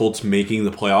have the Colts making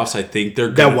the playoffs. I think they're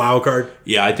that wild card.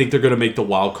 Yeah, I think they're going to make the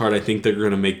wild card. I think they're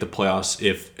going to make the playoffs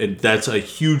and that's a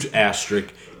huge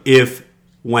asterisk if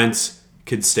Wentz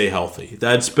can stay healthy.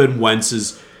 That's been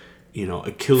Wentz's,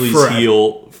 Achilles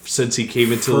heel since he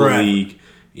came into the league.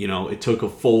 It took a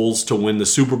Foles to win the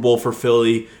Super Bowl for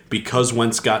Philly because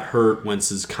Wentz got hurt.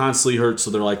 Wentz is constantly hurt, so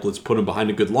they're like, let's put him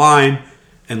behind a good line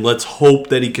and let's hope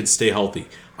that he can stay healthy.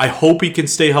 I hope he can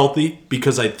stay healthy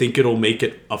because I think it'll make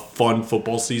it a fun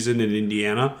football season in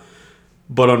Indiana.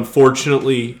 But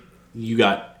unfortunately, you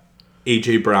got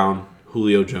A.J. Brown,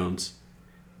 Julio Jones,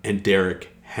 and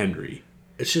Derrick Henry.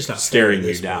 It's just not staring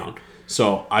you down.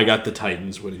 So I got the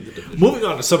Titans winning the division. Moving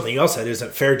on to something else that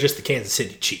isn't fair, just the Kansas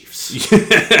City Chiefs.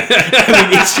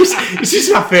 It's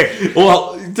just not fair.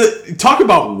 Well, talk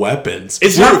about weapons.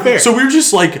 It's not fair. So we're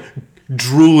just like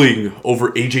drooling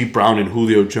over A.J. Brown and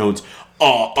Julio Jones.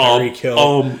 Tyreek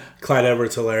Hill, Clyde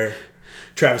Edwards-Helaire,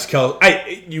 Travis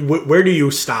Kelce. Where do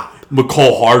you stop?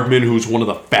 McCall Hardman, who's one of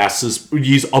the fastest.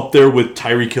 He's up there with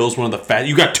Tyreek Hill, one of the fast.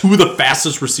 You got 2 of the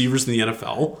fastest receivers in the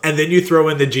NFL. And then you throw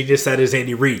in the genius that is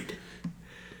Andy Reid.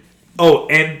 Oh,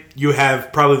 and you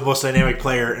have probably the most dynamic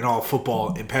player in all of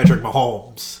football in Patrick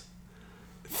Mahomes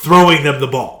throwing them the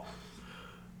ball.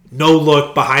 No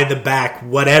look, behind the back,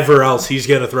 whatever else he's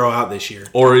going to throw out this year.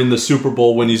 Or in the Super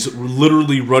Bowl when he's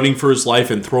literally running for his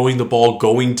life and throwing the ball,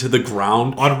 going to the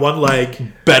ground. On one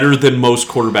leg. Better than most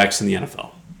quarterbacks in the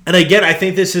NFL. And again, I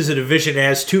think this is a division that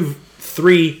has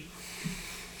three.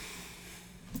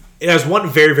 It has one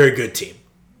very, very good team.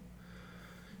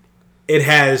 It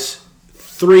has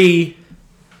 3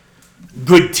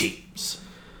 good teams.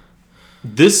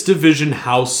 This division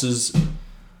houses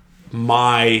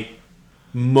my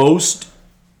most...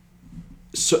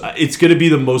 So it's going to be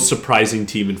the most surprising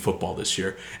team in football this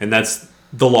year, and that's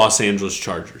the Los Angeles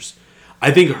Chargers.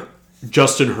 I think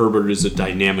Justin Herbert is a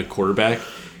dynamic quarterback.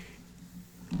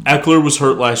 Eckler was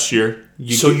hurt last year.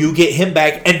 You get him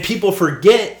back, and people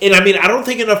forget, and I mean, I don't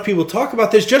think enough people talk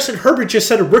about this. Justin Herbert just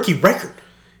set a rookie record.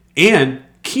 And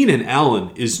Keenan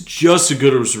Allen is just as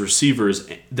good as a receiver as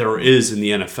there is in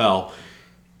the NFL.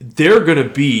 They're going to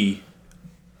be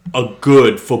a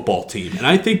good football team. And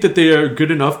I think that they are good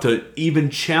enough to even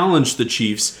challenge the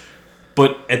Chiefs.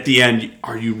 But at the end,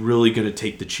 are you really going to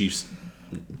take the Chiefs?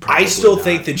 Probably I still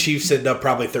think the Chiefs end up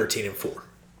probably 13-4.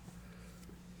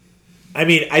 I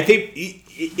mean, I think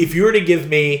if you were to give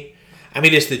me... I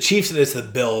mean, it's the Chiefs and it's the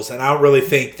Bills, and I don't really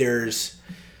think there's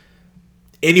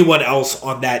anyone else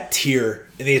on that tier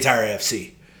in the entire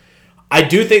AFC. I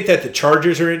do think that the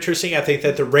Chargers are interesting. I think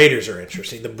that the Raiders are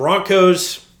interesting. The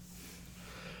Broncos,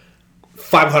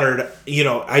 500,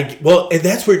 and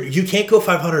that's where you can't go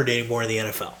 500 anymore in the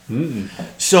NFL. Mm.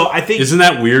 So I think... Isn't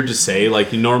that weird to say?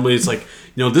 Like, normally it's like,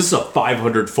 this is a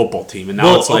 500 football team, and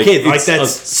now it's like... Okay, like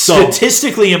that's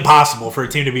statistically impossible for a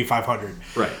team to be 500.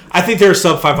 Right. I think they're a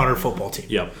sub-500 football team.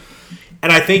 Yep.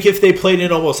 And I think if they played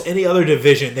in almost any other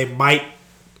division, they might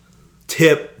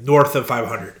tip north of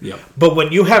 500. Yep. But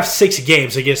when you have 6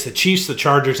 games against the Chiefs, the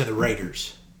Chargers, and the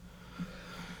Raiders,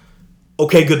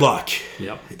 okay, good luck.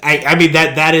 Yep. I mean,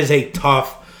 that is a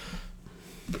tough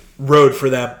road for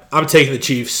them. I'm taking the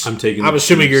Chiefs. I'm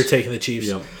assuming you're taking the Chiefs.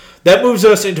 Yep. That moves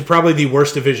us into probably the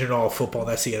worst division in all of football.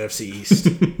 That's the NFC East.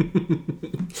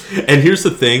 And here's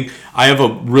the thing. I have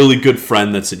a really good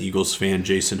friend that's an Eagles fan,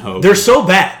 Jason Hogue. They're so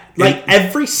bad. Like,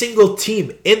 every single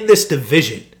team in this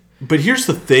division. But here's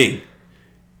the thing.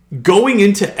 Going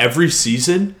into every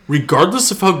season,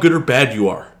 regardless of how good or bad you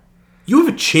are, you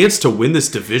have a chance to win this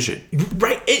division.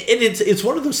 Right. And it's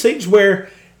one of those things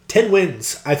where 10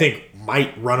 wins, I think,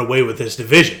 might run away with this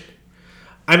division.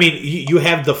 I mean, you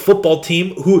have the football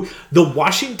team the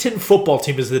Washington football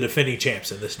team is the defending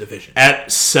champs in this division. At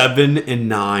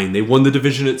 7-9. They won the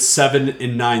division at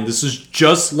 7-9. This is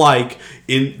just like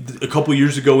in a couple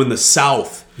years ago in the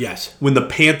South. Yes. When the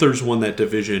Panthers won that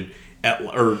division,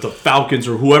 or the Falcons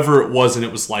or whoever it was, and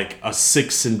it was like a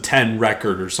 6-10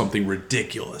 record or something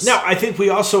ridiculous. Now, I think we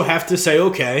also have to say,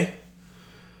 okay,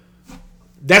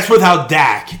 that's without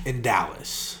Dak in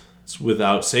Dallas. It's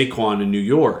without Saquon in New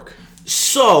York.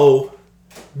 So,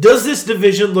 does this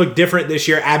division look different this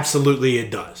year? Absolutely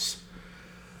it does.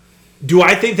 Do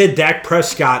I think that Dak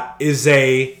Prescott is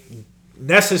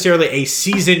necessarily a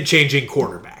season-changing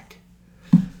quarterback?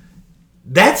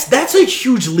 That's a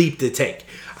huge leap to take.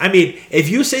 I mean, if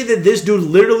you say that this dude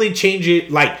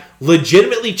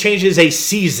legitimately changes a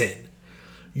season,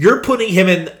 you're putting him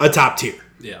in a top tier.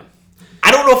 Yeah.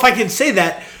 I don't know if I can say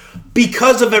that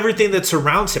because of everything that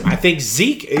surrounds him. I think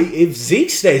if Zeke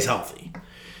stays healthy.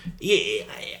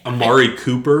 Amari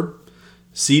Cooper,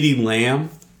 CeeDee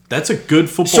Lamb, that's a good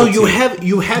football team. So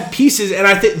you have pieces, and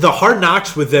I think the Hard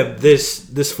Knocks with them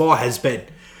this fall has been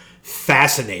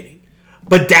fascinating.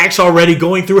 But Dak's already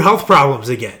going through health problems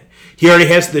again. He already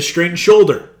has the strained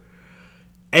shoulder.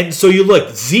 And so you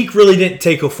look, Zeke really didn't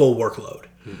take a full workload.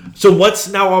 So what's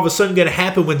now all of a sudden going to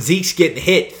happen when Zeke's getting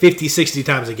hit 50, 60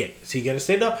 times a game? Is he going to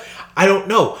stand up? I don't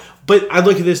know. But I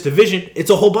look at this division, it's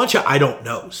a whole bunch of I don't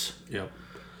knows. Yep.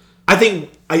 I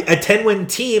think a 10-win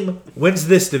team wins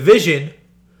this division.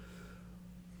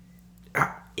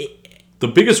 The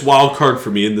biggest wild card for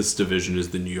me in this division is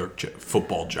the New York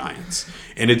Football Giants.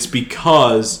 And it's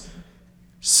because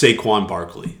Saquon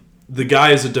Barkley. The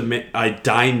guy is a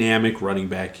dynamic running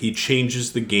back. He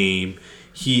changes the game.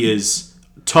 He is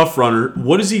a tough runner.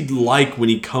 What is he like when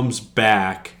he comes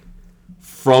back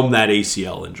from that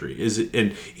ACL injury?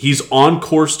 And he's on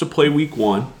course to play week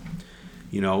 1.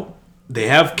 They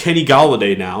have Kenny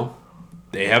Golladay now.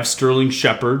 They have Sterling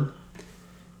Shepard.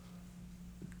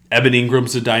 Evan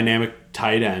Ingram's a dynamic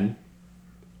tight end.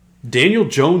 Daniel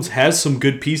Jones has some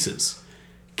good pieces.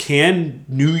 Can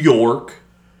New York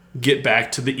get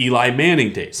back to the Eli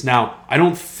Manning days? Now, I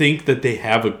don't think that they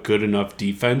have a good enough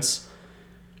defense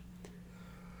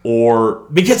or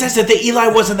because that's the thing. Eli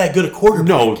wasn't that good a quarterback.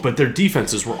 no, but their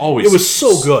defenses were always. It was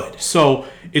so good. So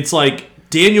it's like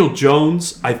Daniel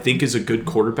Jones, I think, is a good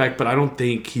quarterback, but I don't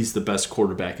think he's the best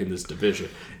quarterback in this division.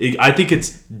 I think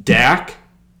it's Dak,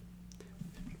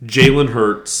 Jalen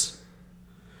Hurts,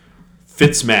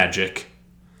 Fitzmagic,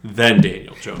 then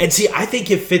Daniel Jones. And see, I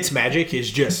think if Fitzmagic is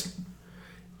just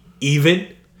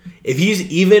even, if he's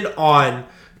even on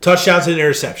touchdowns and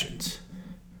interceptions,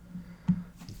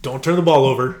 don't turn the ball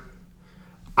over,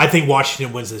 I think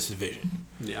Washington wins this division.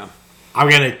 Yeah. I'm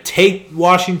going to take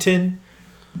Washington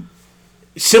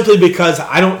simply because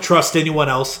I don't trust anyone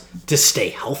else to stay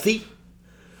healthy.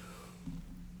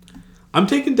 I'm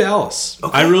taking Dallas.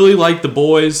 Okay. I really like the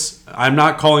boys. I'm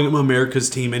not calling them America's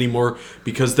team anymore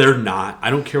because they're not. I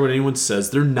don't care what anyone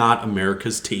says. They're not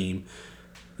America's team.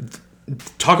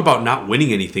 Talk about not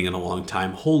winning anything in a long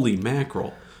time. Holy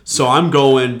mackerel. So I'm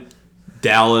going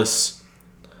Dallas,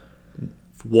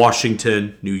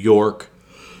 Washington, New York,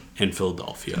 and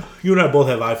Philadelphia. You and I both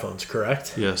have iPhones,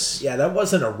 correct? Yes. Yeah, that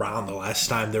wasn't around the last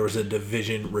time there was a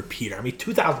division repeater. I mean,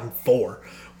 2004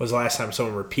 was the last time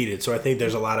someone repeated, so I think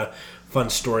there's a lot of fun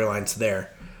storylines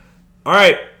there. All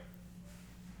right.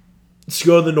 Let's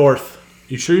go to the North.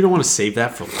 You sure you don't want to save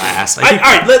that for last? All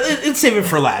right, let's save it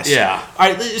for last. Yeah. All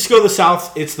right, let's go to the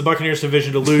South. It's the Buccaneers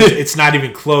division to lose. It's not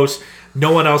even close.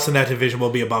 No one else in that division will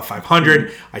be above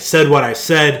 500. I said what I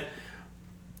said.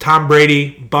 Tom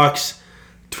Brady, Bucks,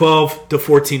 12 to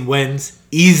 14 wins.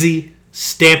 Easy.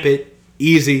 Stamp it.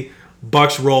 Easy.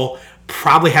 Bucks roll.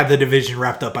 Probably have the division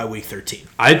wrapped up by week 13.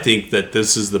 I think that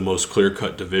this is the most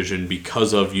clear-cut division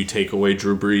because of you take away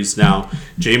Drew Brees. Now,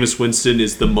 Jameis Winston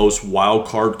is the most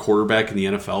wild-card quarterback in the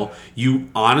NFL. You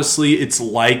honestly, it's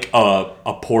like a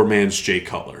poor man's Jay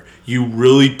Cutler. You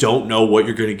really don't know what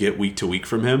you're going to get week to week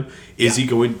from him. Is he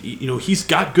going, he's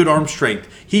got good arm strength.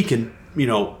 He can,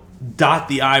 dot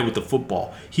the I with the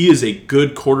football. He is a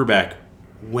good quarterback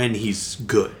when he's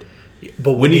good.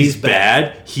 But when he's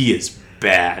bad, he is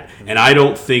bad. And I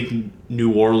don't think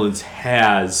New Orleans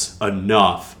has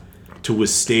enough to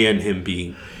withstand him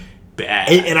being bad.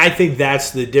 And I think that's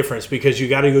the difference because you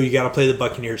got to play the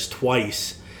Buccaneers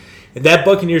twice. And that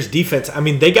Buccaneers defense, I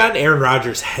mean, they got in Aaron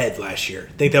Rodgers' head last year.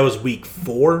 I think that was week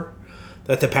 4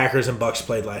 that the Packers and Bucks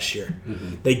played last year.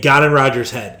 Mm-hmm. They got in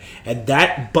Rodgers' head. And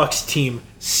that Bucks team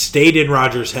stayed in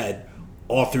Rodgers' head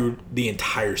all through the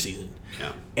entire season.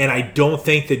 Yeah. And I don't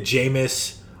think that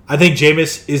I think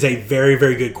Jameis is a very,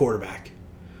 very good quarterback.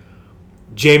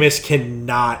 Jameis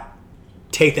cannot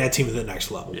take that team to the next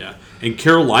level. Yeah. And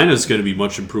Carolina is going to be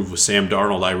much improved with Sam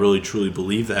Darnold. I really, truly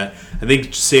believe that. I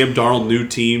think Sam Darnold, new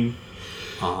team,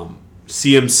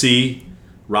 CMC,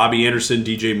 Robbie Anderson,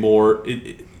 DJ Moore,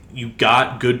 you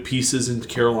got good pieces in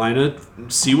Carolina.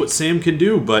 See what Sam can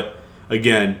do. But,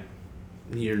 again,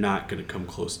 you're not going to come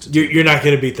close to You're not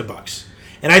going to beat the Bucs.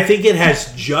 And I think it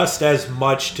has just as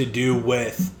much to do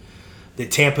with the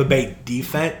Tampa Bay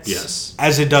defense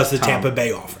as it does the Tampa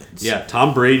Bay offense. Yeah,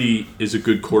 Tom Brady is a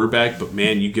good quarterback, but,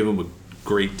 man, you give him a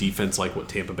great defense like what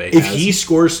Tampa Bay has. If has. he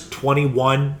scores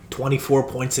 21, 24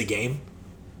 points a game,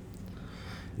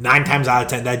 9 times out of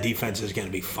 10, that defense is going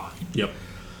to be fine. Yep.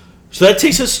 So that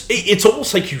takes us – it's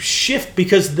almost like you shift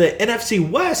because the NFC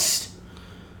West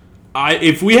 –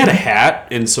 if we had a hat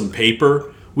and some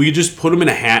paper – we could just put them in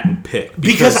a hat and pick.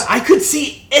 Because I could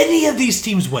see any of these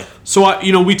teams win. So,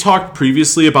 we talked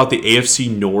previously about the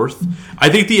AFC North. I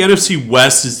think the NFC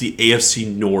West is the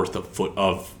AFC North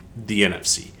of the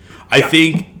NFC. I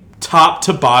think top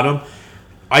to bottom,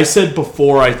 I said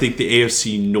before I think the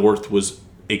AFC North was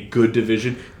a good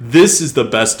division. This is the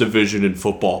best division in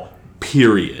football,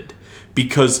 period.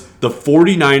 Because the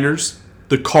 49ers,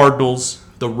 the Cardinals,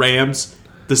 the Rams,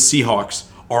 the Seahawks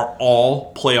are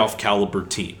all playoff caliber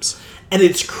teams. And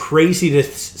it's crazy to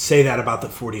say that about the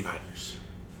 49ers.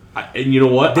 And you know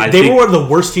what? They were one of the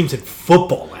worst teams in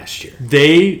football last year.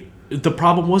 The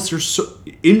problem was there's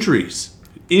injuries.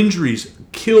 Injuries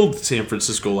killed San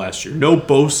Francisco last year. No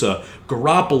Bosa.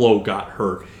 Garoppolo got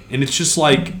hurt. And it's just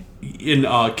like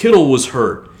Kittle was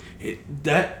hurt.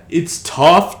 It's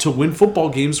tough to win football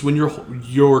games when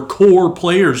your core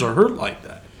players are hurt like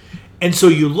that. And so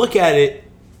you look at it,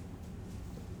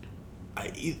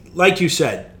 like you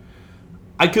said,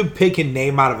 I could pick a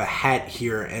name out of a hat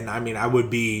here, and I would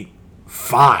be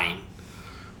fine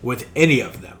with any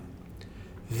of them.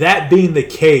 That being the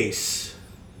case,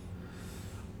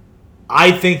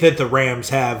 I think that the Rams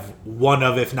have one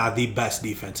of, if not the best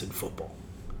defense in football.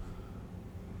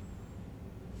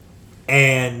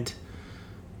 And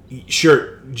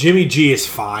sure, Jimmy G is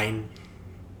fine.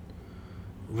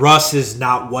 Russ is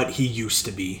not what he used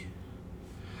to be.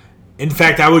 In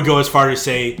fact, I would go as far to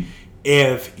say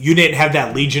if you didn't have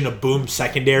that Legion of Boom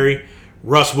secondary,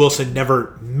 Russ Wilson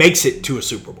never makes it to a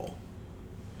Super Bowl.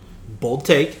 Bold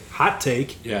take, hot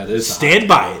take. Yeah, it is. Stand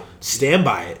by it. Stand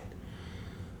by it.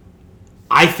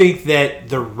 I think that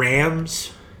the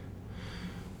Rams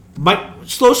might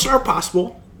slow start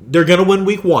possible. They're going to win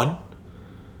week 1.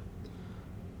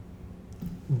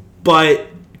 But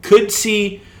could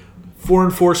see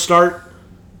 4-4 start.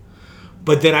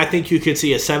 But then I think you could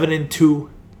see a 7-2,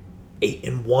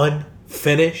 8-1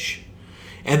 finish.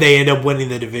 And they end up winning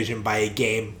the division by a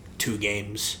game, 2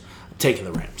 games. I'm taking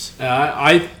the Rams.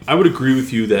 I would agree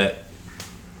with you that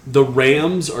the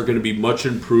Rams are going to be much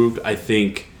improved. I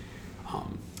think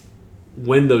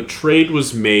when the trade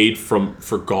was made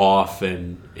for Goff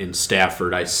and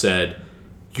Stafford, I said,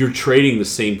 you're trading the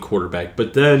same quarterback.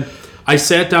 But then I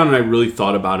sat down and I really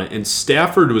thought about it, and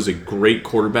Stafford was a great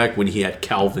quarterback when he had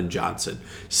Calvin Johnson.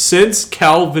 Since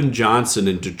Calvin Johnson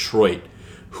in Detroit,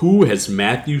 who has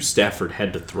Matthew Stafford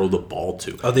had to throw the ball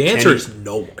to? Oh, the answer is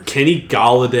no one. Kenny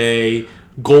Galladay,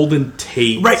 Golden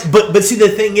Tate. Right, but see, the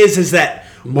thing is that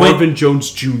Marvin Jones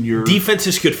Jr.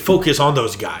 defenses could focus on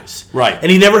those guys. Right.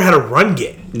 And he never had a run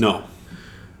game. No.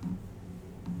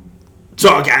 So,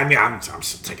 I mean, I'm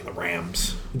still taking the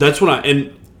Rams. That's what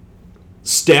and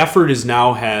Stafford is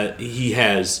now he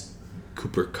has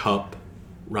Cooper Kupp,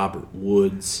 Robert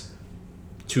Woods,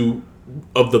 2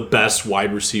 of the best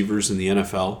wide receivers in the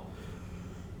NFL.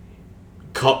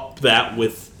 Cup that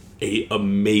with a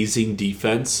amazing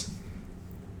defense.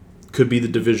 Could be the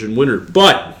division winner,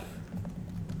 but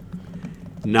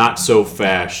not so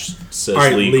fast, says All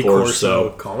right, Lee Corso.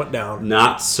 Calm it down.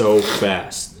 Not so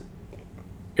fast.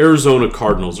 Arizona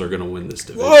Cardinals are going to win this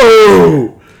division.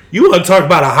 Whoa! You want to talk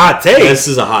about a hot take? This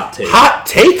is a hot take. A hot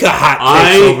take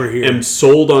over here. I am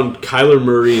sold on Kyler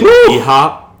Murray and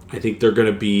D-Hop. I think they're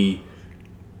going to be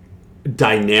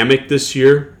dynamic this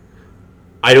year.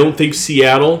 I don't think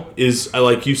Seattle is,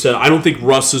 like you said, I don't think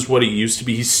Russ is what he used to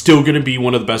be. He's still going to be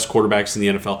one of the best quarterbacks in the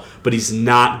NFL, but he's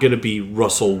not going to be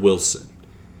Russell Wilson.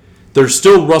 There's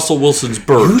still Russell Wilson's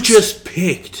birds. You just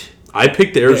picked. I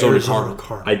picked the Arizona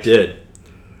Cardinals. I did.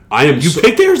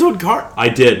 Picked the Arizona Cardinals? I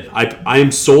did. I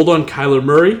am sold on Kyler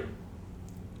Murray.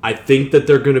 I think that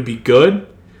they're going to be good.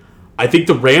 I think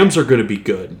the Rams are going to be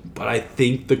good, but I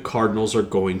think the Cardinals are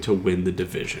going to win the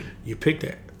division. You picked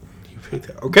it.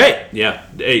 Okay. Yeah.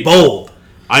 Hey, bold.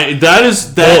 That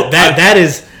is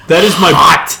my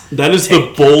hot. That is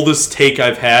the boldest take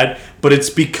I've had. But it's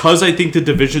because I think the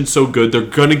division's so good. They're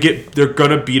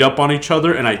gonna beat up on each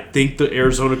other, and I think the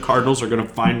Arizona Cardinals are gonna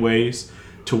find ways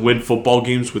to win football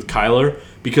games with Kyler,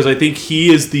 because I think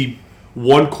he is the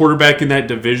one quarterback in that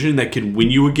division that can win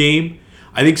you a game.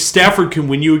 I think Stafford can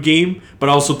win you a game, but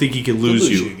I also think he can lose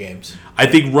you games. I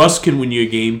think Russ can win you a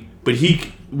game, but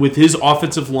he, with his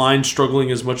offensive line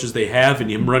struggling as much as they have and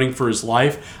him running for his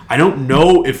life, I don't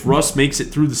know if Russ makes it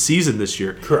through the season this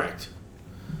year. Correct.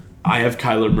 I have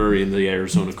Kyler Murray and the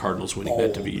Arizona Cardinals winning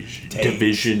that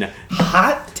division.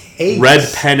 Hot take.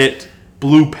 Red pennant,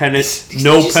 blue pennant,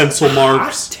 no pencil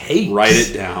marks. Takes. Write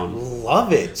it down.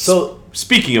 Love it. So,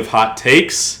 speaking of hot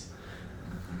takes,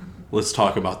 let's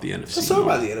talk about the NFC North. Let's talk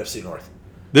about the NFC North.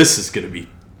 This is going to be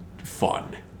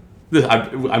fun.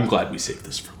 I'm glad we saved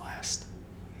this for last.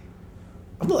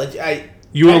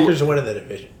 Packers are winning the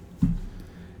division.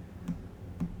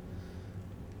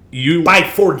 By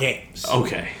 4 games.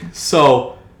 Okay.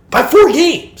 So by 4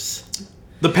 games.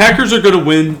 The Packers are going to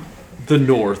win the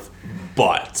North,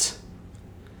 but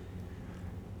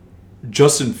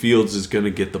Justin Fields is going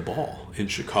to get the ball in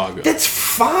Chicago. That's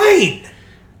fine.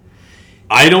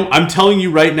 I'm telling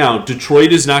you right now,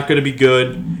 Detroit is not going to be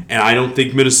good, and I don't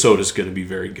think Minnesota is going to be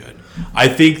very good. I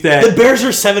think that the Bears are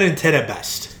 7-10 at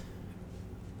best.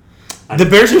 The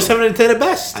Bears are 7-10 at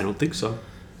best. I don't think so.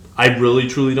 I really,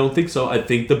 truly don't think so. I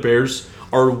think the Bears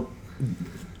are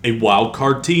a wild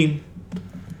card team.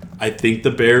 I think the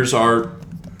Bears are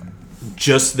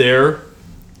just there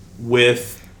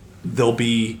with, they'll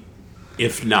be,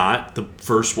 if not, the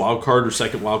first wild card or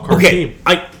second wild card team.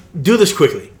 I do this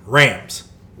quickly. Rams,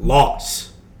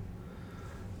 loss.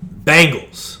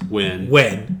 Bengals,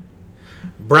 win.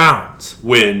 Browns,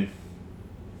 win.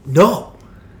 No.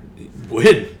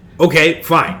 Win. Okay,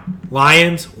 fine.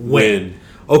 Lions, win. Win.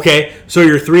 Okay, so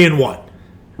you're 3-1.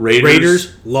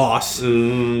 Raiders loss.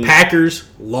 Packers,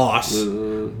 loss.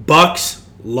 Bucks,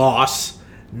 loss.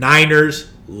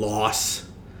 Niners, loss.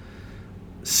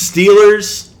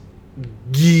 Steelers,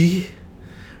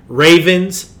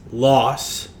 Ravens,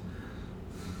 loss.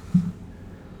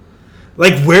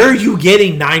 Like, where are you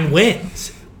getting 9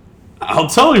 wins? I'll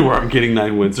tell you where I'm getting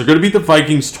 9 wins. They're going to beat the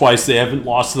Vikings twice. They haven't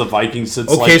lost to the Vikings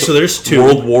since so there's 2.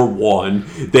 World War One.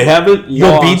 They haven't You'll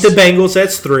lost. beat the Bengals.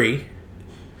 That's 3.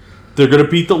 They're going to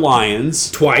beat the Lions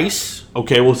Twice.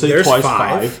 Okay, we'll say There's twice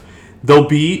 5. They'll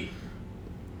beat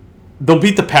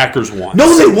the Packers once.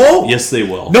 No, they won't. Yes, they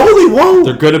will. No, they won't.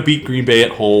 They're going to beat Green Bay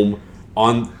at home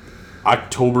on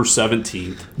October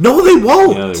 17th. No, they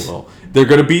won't. Yeah, they will. They're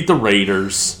going to beat the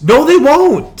Raiders. No, they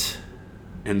won't.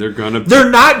 And they're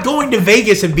not going to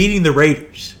Vegas and beating the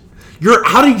Raiders. You're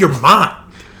out of your mind.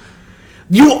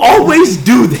 You always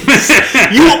do this.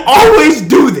 You always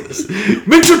do this.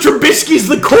 Mitchell Trubisky's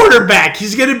the quarterback.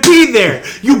 He's going to be there.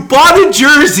 You bought a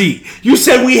jersey. You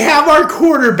said, we have our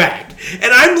quarterback.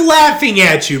 And I'm laughing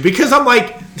at you because I'm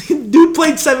like, dude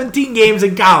played 17 games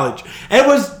in college. And it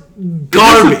was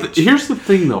garbage. Here's the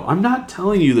thing, though. I'm not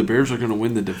telling you the Bears are going to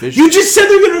win the division. You just said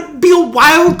they're going to be a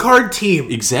wild card team.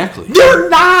 Exactly. They're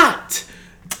not.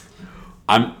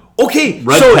 Okay,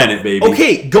 Red pennant, baby.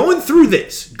 Okay, going through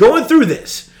this.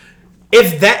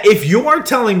 If you are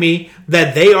telling me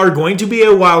that they are going to be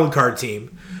a wild card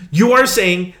team, you are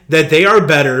saying that they are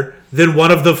better than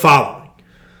one of the following.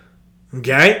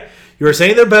 Okay? You are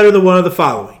saying they're better than one of the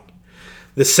following.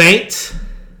 The Saints.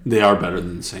 They are better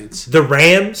than the Saints. The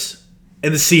Rams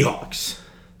and the Seahawks.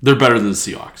 They're better than the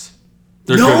Seahawks.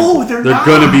 They're not. They're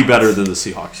going to be better than the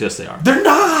Seahawks. Yes, they are. They're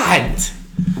not.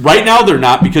 Right now, they're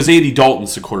not because Andy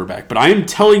Dalton's the quarterback. But I am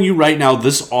telling you right now,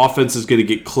 this offense is going to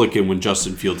get clicking when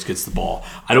Justin Fields gets the ball.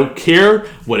 I don't care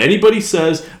what anybody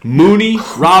says. Mooney,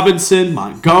 Robinson,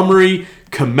 Montgomery,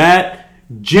 Kmet,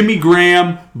 Jimmy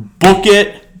Graham, book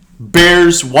it.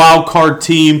 Bears wild card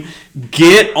team.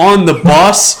 Get on the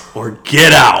bus or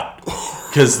get out.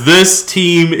 Because this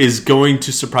team is going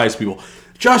to surprise people.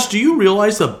 Josh, do you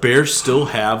realize the Bears still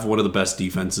have one of the best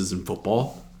defenses in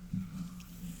football?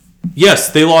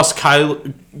 Yes, they lost Kyle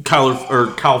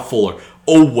Fuller.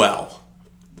 Oh, well.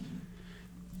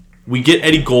 We get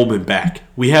Eddie Goldman back.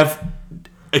 We have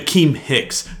Akeem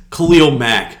Hicks, Khalil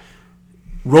Mack.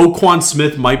 Roquan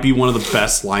Smith might be one of the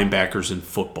best linebackers in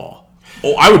football.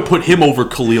 Oh, I would put him over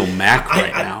Khalil Mack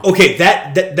now. Okay,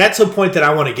 that's a point that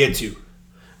I want to get to.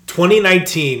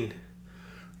 2019,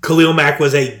 Khalil Mack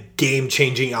was a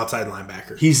game-changing outside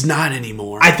linebacker. He's not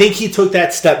anymore. I think he took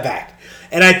that step back.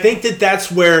 And I think that that's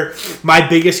where my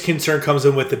biggest concern comes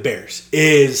in with the Bears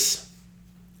is,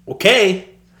 okay,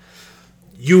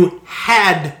 you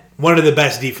had one of the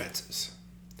best defenses.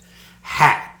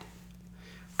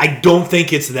 I don't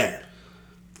think it's there.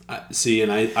 See, and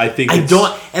I think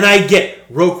I get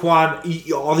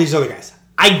Roquan, all these other guys.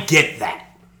 I get that.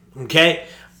 Okay?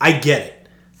 I get it.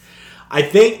 I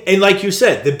think, and like you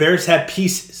said, the Bears have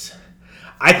pieces.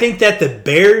 I think that the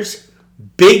Bears'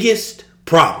 biggest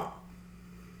problem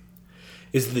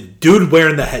is the dude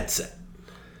wearing the headset.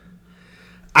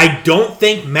 I don't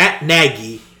think Matt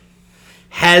Nagy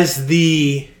has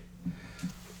the...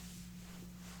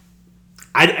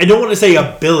 I don't want to say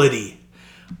ability.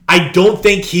 I don't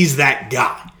think he's that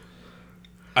guy.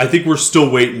 I think we're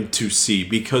still waiting to see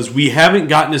because we haven't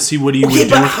gotten to see what he would do. Okay,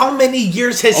 but how many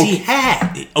years has he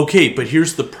had? Okay, but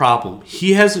here's the problem.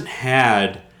 He hasn't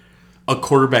had a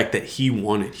quarterback that he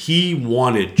wanted. He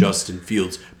wanted Justin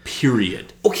Fields,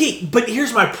 period. Okay, but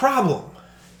here's my problem.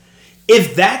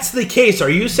 If that's the case, are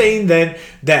you saying then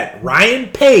that Ryan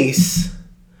Pace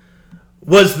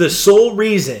was the sole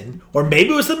reason, or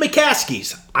maybe it was the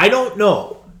McCaskies, I don't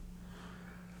know,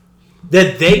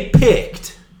 that they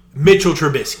picked Mitchell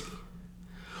Trubisky?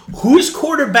 Whose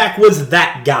quarterback was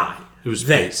that guy? It was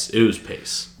Pace. It was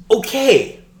Pace.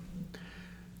 Okay.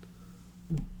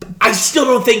 I still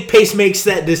don't think Pace makes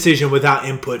that decision without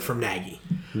input from Nagy.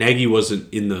 Nagy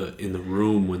wasn't in the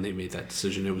room when they made that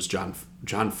decision. It was John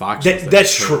Fox.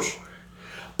 That's true.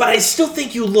 But I still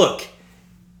think you look,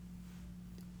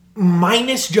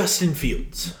 minus Justin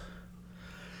Fields,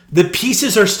 the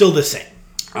pieces are still the same.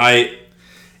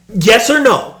 Yes or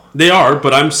no? They are,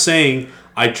 but I'm saying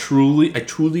I truly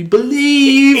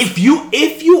believe.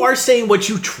 If you are saying what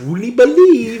you truly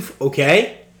believe,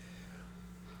 okay,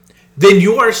 then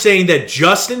you are saying that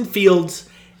Justin Fields,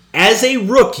 as a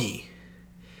rookie,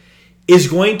 is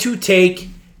going to take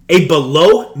a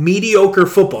below mediocre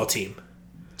football team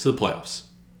to the playoffs.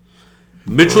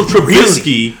 Mitchell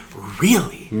Trubisky.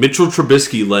 Really? Mitchell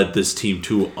Trubisky led this team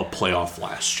to a playoff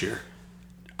last year.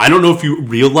 I don't know if you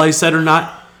realize that or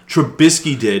not.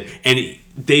 Trubisky did, and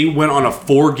they went on a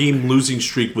 4-game losing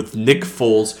streak with Nick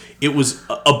Foles. It was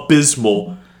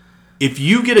abysmal. If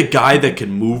you get a guy that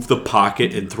can move the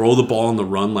pocket and throw the ball on the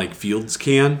run like Fields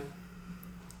can,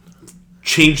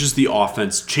 changes the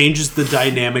offense, changes the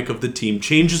dynamic of the team,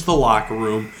 changes the locker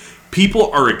room,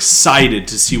 People are excited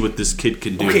to see what this kid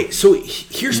can do. Okay, so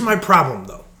here's my problem,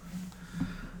 though.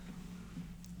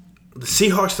 The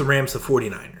Seahawks, the Rams, the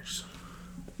 49ers.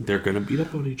 They're going to beat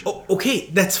up on each other. Oh, okay,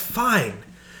 that's fine.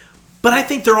 But I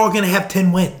think they're all going to have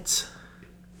 10 wins.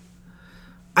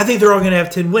 The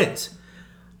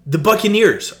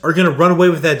Buccaneers are going to run away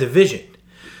with that division.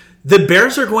 The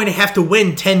Bears are going to have to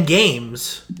win 10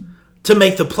 games to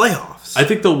make the playoffs. I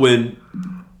think they'll win.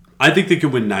 I think they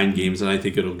could win 9 games, and I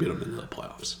think it'll get them into the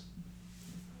playoffs.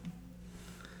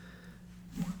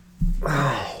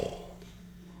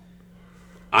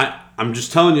 I'm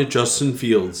just telling you, Justin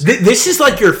Fields. This is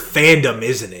like your fandom,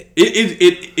 isn't it?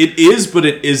 It is, but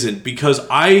it isn't, because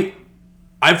I've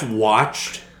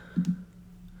watched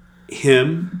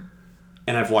him,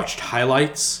 and I've watched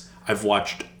highlights. I've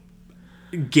watched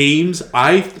games.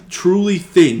 I truly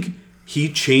think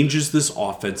he changes this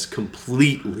offense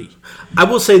completely. I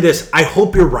will say this. I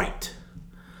hope you're right.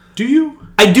 Do you?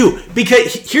 I do.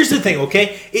 Because here's the thing,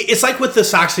 okay? It's like with the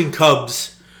Sox and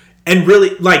Cubs. And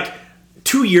really, like,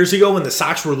 2 years ago when the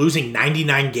Sox were losing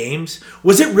 99 games,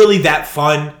 was it really that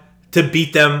fun to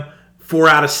beat them 4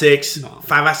 out of 6,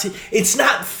 5 out of 6? It's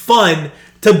not fun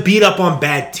to beat up on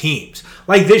bad teams.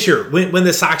 Like this year, when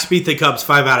the Sox beat the Cubs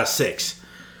 5 out of 6.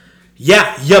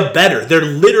 Yeah, you better. They're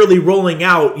literally rolling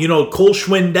out, Cole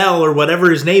Schwindel or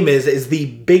whatever his name is the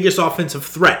biggest offensive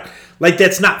threat. Like,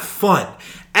 that's not fun.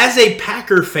 As a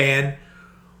Packer fan,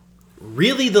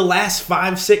 really the last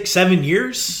 5, 6, 7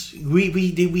 years,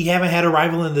 we haven't had a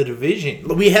rival in the division.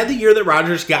 We had the year that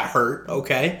Rodgers got hurt,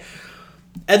 okay?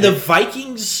 And the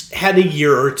Vikings had a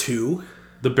year or two.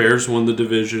 The Bears won the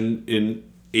division in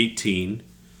 18.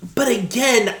 But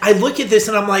again, I look at this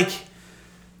and I'm like,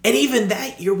 and even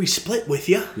that year we split with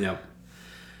you. Yeah.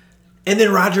 And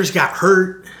then Rodgers got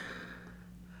hurt.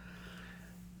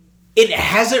 It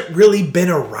hasn't really been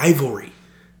a rivalry.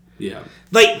 Yeah.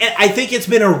 Like, I think it's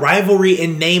been a rivalry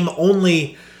in name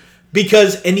only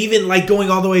because, and even like going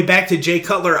all the way back to Jay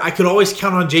Cutler, I could always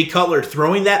count on Jay Cutler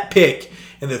throwing that pick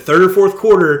in the third or fourth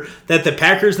quarter that the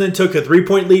Packers then took a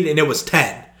 3-point lead and it was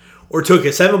 10. Or took a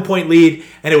 7-point lead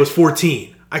and it was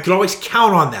 14. I could always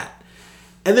count on that.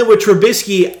 And then with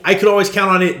Trubisky, I could always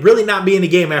count on it really not being a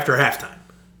game after halftime.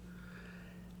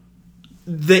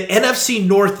 The NFC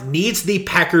North needs the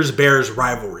Packers-Bears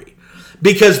rivalry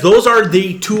because those are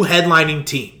the two headlining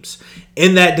teams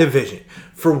in that division.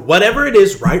 For whatever it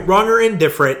is, right, wrong, or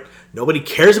indifferent, nobody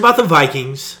cares about the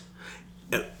Vikings.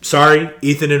 Sorry,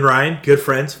 Ethan and Ryan, good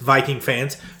friends, Viking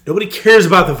fans. Nobody cares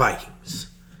about the Vikings.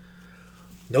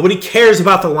 Nobody cares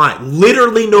about the line.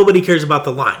 Literally nobody cares about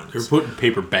the Lions. They're putting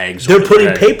paper bags They're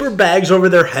putting paper bags over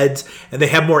their heads, and they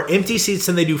have more empty seats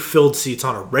than they do filled seats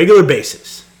on a regular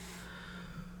basis.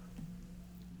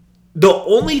 The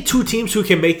only two teams who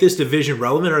can make this division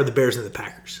relevant are the Bears and the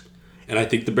Packers. And I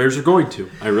think the Bears are going to.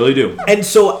 I really do. And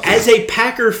so as a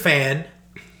Packer fan,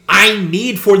 I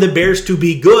need for the Bears to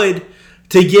be good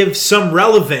to give some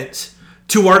relevance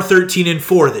to our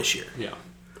 13-4 this year. Yeah.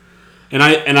 And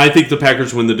I think the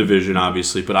Packers win the division,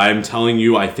 obviously, but I am telling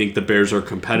you, I think the Bears are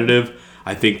competitive.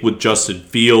 I think with Justin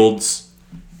Fields,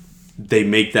 they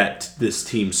make this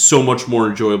team so much more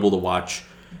enjoyable to watch.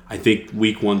 I think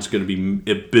Week 1's going to be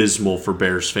abysmal for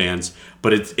Bears fans,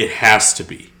 but it has to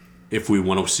be if we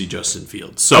want to see Justin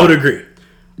Fields. So I would agree.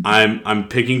 I'm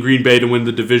picking Green Bay to win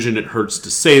the division. It hurts to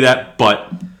say that,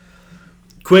 but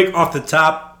quick off the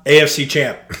top, AFC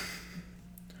champ.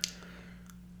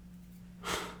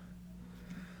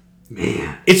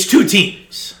 Man. It's two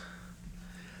teams.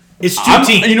 It's two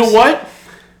teams. You know what?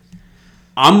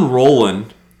 I'm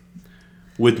rolling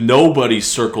with nobody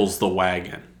circles the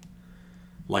wagon.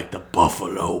 Like the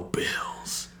Buffalo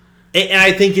Bills. And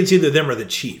I think it's either them or the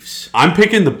Chiefs. I'm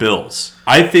picking the Bills.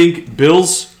 I think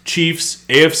Bills, Chiefs,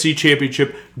 AFC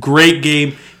Championship, great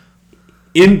game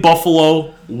in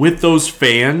Buffalo with those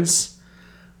fans.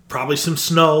 Probably some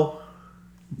snow.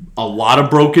 A lot of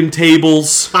broken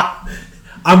tables.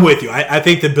 I'm with you. I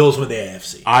think the Bills win the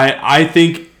AFC. I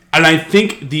think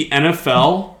the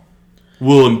NFL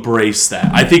will embrace that.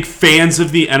 I think fans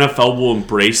of the NFL will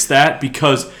embrace that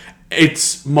because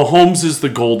it's Mahomes is the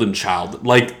golden child,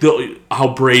 like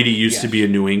how Brady used to be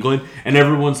in New England, and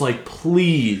everyone's like,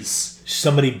 please,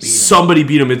 somebody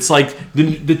beat him. It's like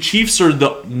the Chiefs are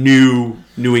the new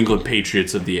New England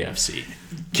Patriots of the AFC.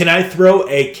 Can I throw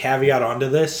a caveat onto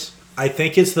this? I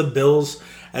think it's the Bills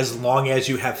as long as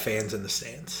you have fans in the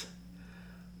stands.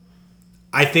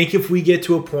 I think if we get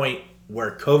to a point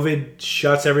where COVID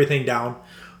shuts everything down,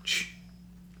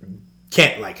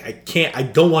 I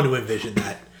don't want to envision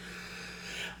that.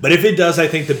 But if it does, I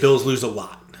think the Bills lose a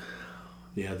lot.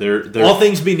 Yeah, they're all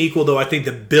things being equal, though, I think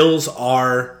the Bills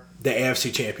are the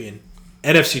AFC champion,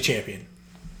 NFC champion.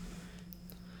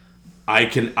 I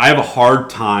have a hard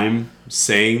time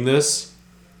saying this.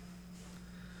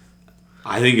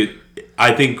 I think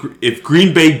if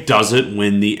Green Bay doesn't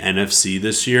win the NFC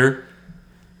this year,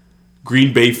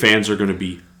 Green Bay fans are going to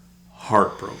be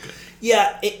heartbroken.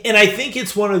 Yeah, and I think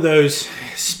it's one of those,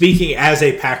 speaking as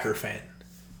a Packer fan,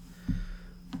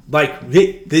 like,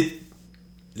 this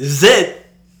is it.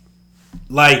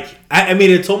 Like, I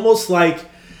mean, it's almost like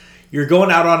you're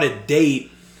going out on a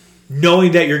date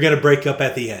knowing that you're going to break up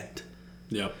at the end.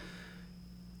 Yep.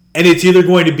 And it's either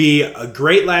going to be a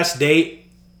great last date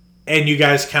and you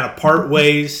guys kind of part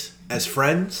ways as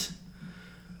friends,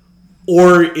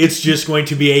 or it's just going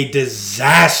to be a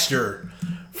disaster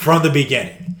from the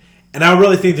beginning. And I don't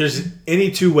really think there's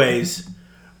any two ways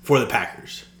for the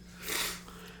Packers.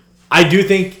 I do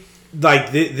think,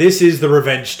 like, this is the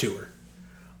revenge tour.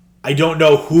 I don't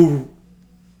know who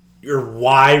or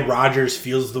why Rodgers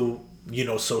feels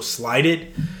so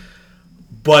slighted,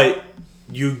 but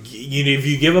if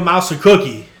you give a mouse a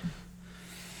cookie,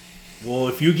 well,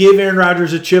 if you give Aaron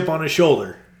Rodgers a chip on his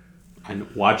shoulder,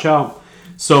 watch out.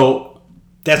 So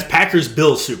that's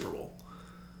Packers-Bills Super Bowl.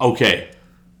 Okay,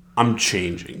 I'm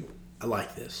changing. I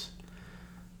like this.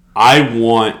 I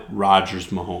want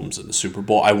Rodgers-Mahomes in the Super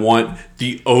Bowl. I want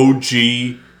the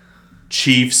OG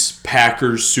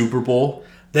Chiefs-Packers Super Bowl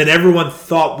that everyone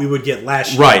thought we would get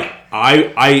last year. Right.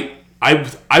 I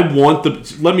want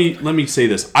the. Let me say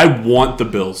this. I want the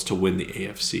Bills to win the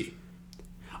AFC.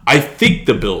 I think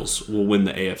the Bills will win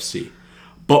the AFC.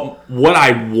 But what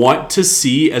I want to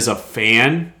see as a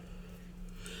fan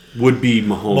would be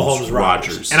Mahomes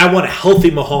Rodgers. And I want a healthy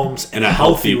Mahomes and a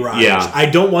healthy Rodgers. Yeah. I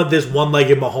don't want this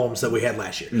one-legged Mahomes that we had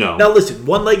last year. No. Now listen,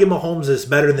 one-legged Mahomes is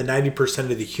better than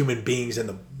 90% of the human beings in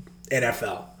the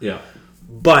NFL. Yeah.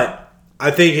 But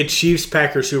I think a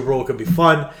Chiefs-Packers Super Bowl could be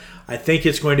fun. I think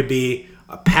it's going to be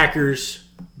a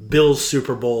Packers-Bills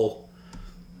Super Bowl.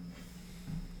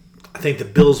 I think the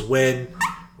Bills win.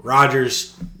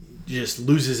 Rodgers just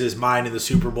loses his mind in the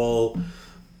Super Bowl,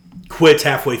 quits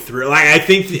halfway through. Like I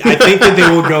think that they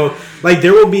will go. Like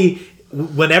there will be,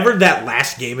 whenever that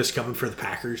last game is coming for the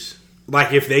Packers.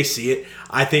 Like if they see it,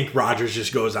 I think Rodgers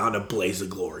just goes out in a blaze of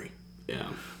glory. Yeah.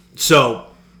 So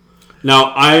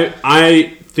now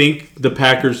I think the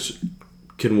Packers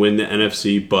can win the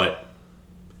NFC, but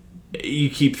you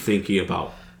keep thinking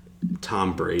about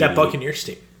Tom Brady, that Buccaneers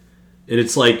team, and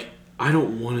it's like I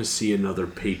don't want to see another a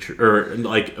Patriots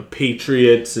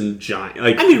and Giants.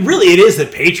 Like I mean, really, it is the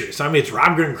Patriots. I mean, it's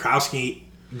Rob Gronkowski,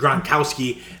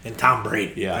 and Tom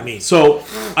Brady. Yeah. I mean, so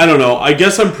I don't know. I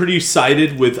guess I'm pretty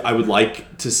excited with. I would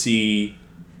like to see.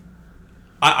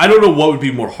 I don't know what would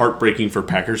be more heartbreaking for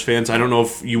Packers fans. I don't know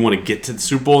if you want to get to the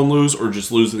Super Bowl and lose, or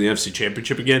just lose in the NFC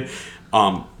Championship again.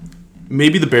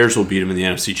 Maybe the Bears will beat them in the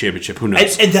NFC Championship. Who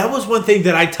knows? And that was one thing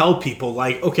that I tell people,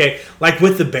 like, okay, like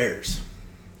with the Bears.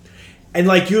 And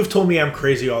like you have told me I'm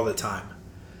crazy all the time.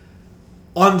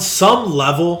 On some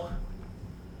level,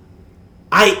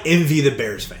 I envy the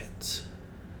Bears fans.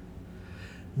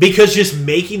 Because just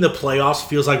making the playoffs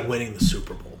feels like winning the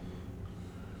Super Bowl.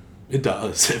 It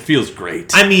does. It feels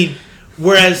great. I mean,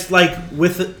 whereas like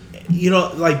with,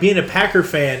 like being a Packer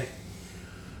fan,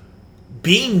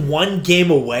 being one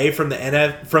game away from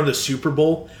the Super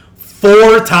Bowl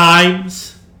 4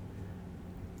 times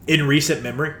in recent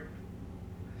memory,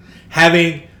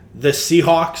 having the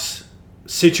Seahawks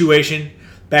situation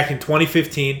back in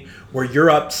 2015 where you're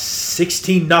up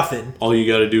 16-0. All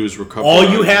you got to do is recover. All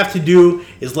you have to do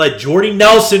is let Jordy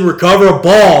Nelson recover a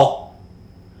ball,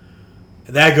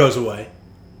 and that goes away.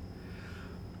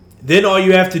 Then all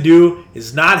you have to do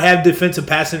is not have defensive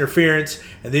pass interference,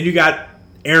 and then you got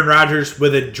Aaron Rodgers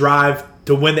with a drive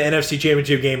to win the NFC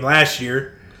Championship game last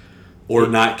year. Or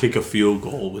not kick a field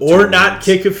goal. Or not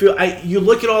kick a field. You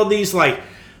look at all these, like,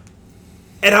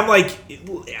 and I'm like,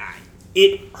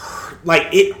 it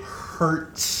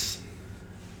hurts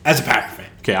as a Packer fan.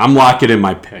 Okay, I'm locking in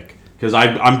my pick. Because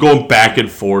I'm going back and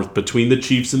forth between the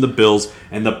Chiefs and the Bills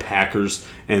and the Packers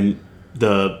and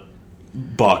the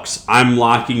Bucks. I'm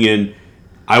locking in.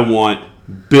 I want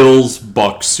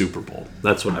Bills-Bucks Super Bowl.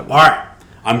 That's what I want. All right.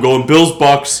 I'm going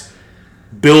Bills-Bucks.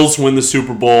 Bills win the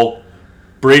Super Bowl.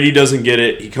 Brady doesn't get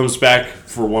it. He comes back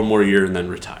for one more year and then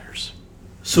retires.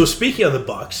 So speaking of the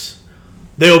Bucks,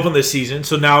 they open this season.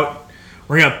 So now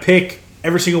we're going to pick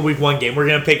every single week one game. We're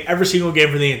going to pick every single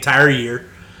game for the entire year,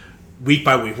 week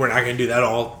by week. We're not going to do that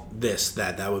all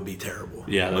that would be terrible.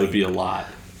 Yeah, that would be a lot.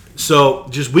 So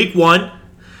just week one,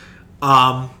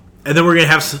 and then we're going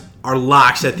to have our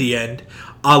locks at the end.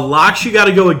 Locks, you got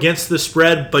to go against the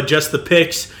spread, but just the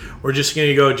picks. We're just going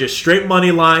to go just straight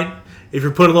money line. if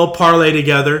you're putting a little parlay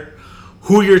together,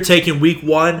 who you're taking week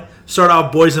 1, start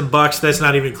out Boys and Bucks. That's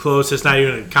not even close. That's not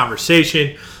even a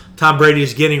conversation. Tom Brady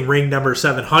is getting ring number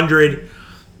 700.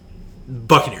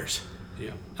 Buccaneers.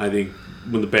 Yeah, I think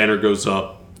when the banner goes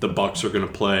up, the Bucks are going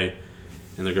to play,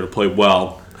 and they're going to play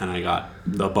well. And I got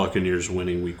the Buccaneers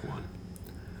winning week 1.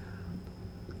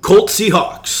 Colts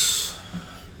Seahawks.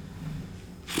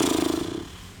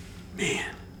 Man.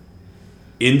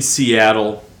 In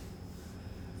Seattle,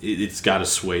 it's got to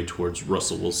sway towards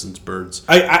Russell Wilson's Birds.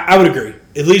 I would agree.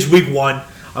 At least week 1, I'm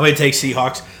going to take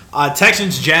Seahawks.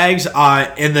 Texans Jags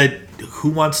in the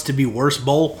Who Wants to Be Worse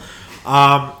Bowl.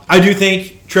 I do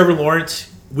think Trevor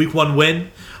Lawrence, week 1 win.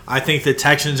 I think the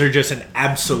Texans are just an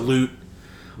absolute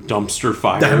dumpster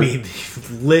fire. I mean,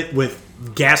 lit with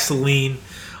gasoline.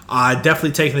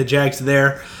 Definitely taking the Jags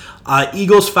there.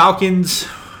 Eagles, Falcons.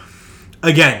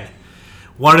 Again,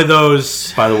 one of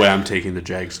those. By the way, I'm taking the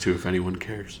Jags too. If anyone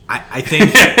cares, I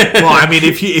think. Well, I mean,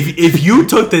 if you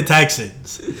took the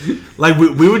Texans, like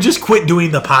we would just quit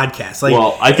doing the podcast. Like,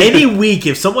 well, I think any week,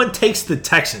 if someone takes the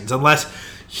Texans, unless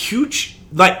huge,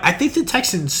 like I think the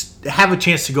Texans have a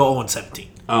chance to go 0-17.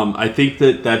 I think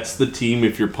that's the team,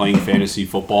 if you're playing fantasy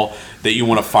football, that you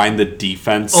want to find the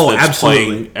defense that's absolutely.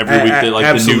 playing every week, like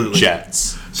absolutely. The new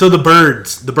Jets. So the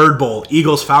Bird Bowl,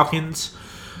 Eagles, Falcons.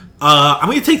 I'm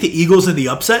going to take the Eagles in the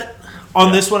upset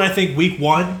on this one. I think week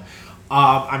 1.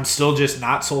 I'm still just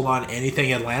not sold on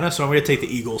anything Atlanta, so I'm going to take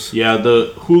the Eagles. Yeah,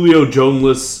 the Julio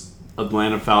Jones-less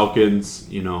Atlanta Falcons,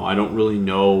 I don't really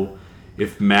know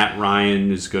if Matt Ryan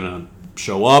is going to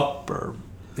show up or,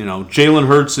 Jalen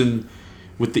Hurts and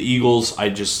with the Eagles, I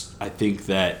think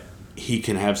that he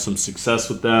can have some success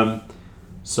with them.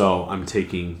 So I'm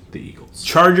taking the Eagles.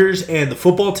 Chargers and the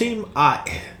football team.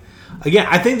 Again,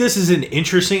 I think this is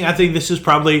I think this is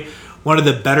probably one of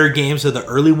the better games of the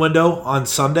early window on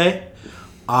Sunday.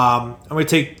 I'm going to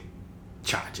take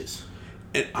Chargers.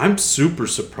 And I'm super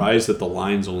surprised that the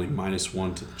line's only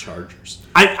 -1 to the Chargers.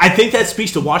 I think that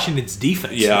speaks to Washington's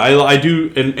defense. Yeah, I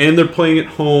do. And they're playing at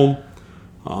home.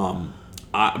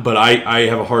 But I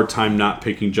have a hard time not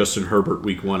picking Justin Herbert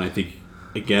week 1. I think,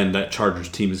 again, that Chargers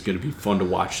team is going to be fun to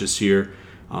watch this year.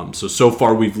 So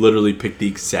far, we've literally picked the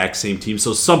exact same team.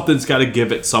 So something's got to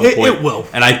give at some point. It will.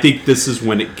 And I think this is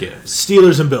when it gives.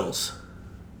 Steelers and Bills.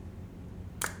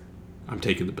 I'm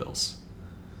taking the Bills.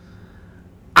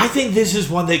 I think this is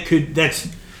one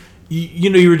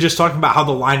you were just talking about how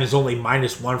the line is only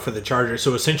 -1 for the Chargers.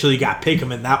 So essentially you got pick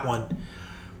them in that one.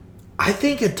 I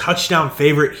think a touchdown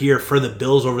favorite here for the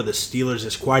Bills over the Steelers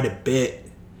is quite a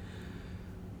bit.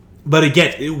 But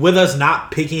again, with us not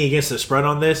picking against the spread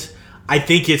on this, I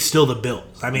think it's still the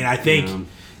Bills. I mean, I think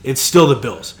it's still the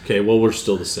Bills. Okay, well, we're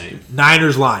still the same.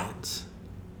 Niners, Lions.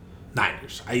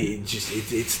 Niners.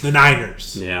 It's the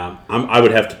Niners. Yeah, I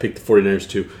would have to pick the 49ers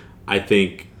too. I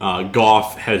think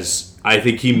Goff I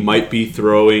think he might be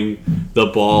throwing the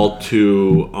ball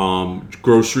to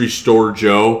Grocery Store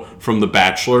Joe from The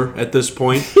Bachelor at this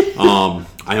point.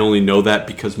 I only know that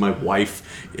because my wife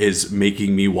is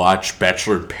making me watch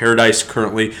Bachelor in Paradise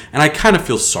currently, and I kind of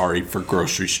feel sorry for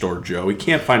Grocery Store Joe. He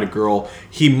can't find a girl.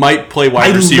 He might play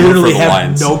wide receiver for the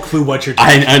Lions. I have no clue what you're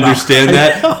talking about. I understand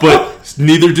that, but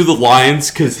neither do the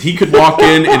Lions, because he could walk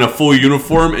in a full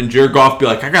uniform and Jared Goff be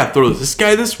like, I got to throw this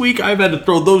guy this week. I've had to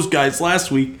throw those guys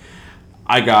last week.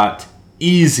 I got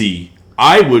easy.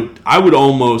 I would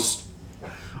almost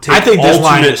take I think this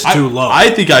line is too low. I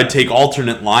think I'd take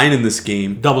alternate line in this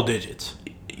game. Double digits.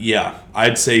 Yeah,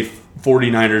 I'd say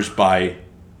 49ers by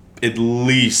at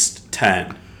least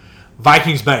 10.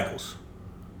 Vikings, Bengals.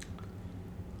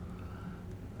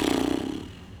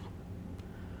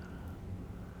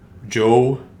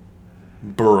 Joe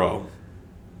Burrow,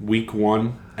 week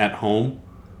 1 at home,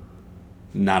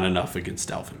 not enough against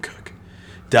Dalvin Cook.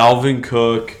 Dalvin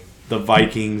Cook, the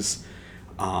Vikings,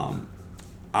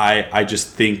 I just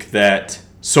think that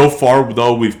so far,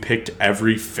 though, we've picked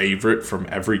every favorite from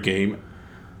every game,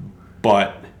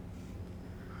 but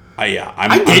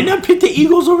I did not pick the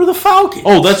Eagles over the Falcons.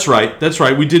 Oh, that's right. That's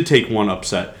right. We did take one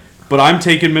upset. But I'm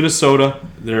taking Minnesota.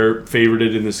 They're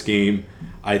favorited in this game.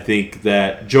 I think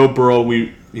that Joe Burrow,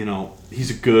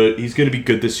 he's going to be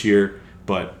good this year,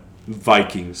 but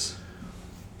Vikings.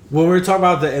 When we were talking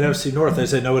about the NFC North, I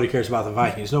said nobody cares about the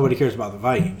Vikings. Nobody cares about the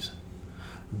Vikings.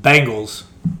 Bengals,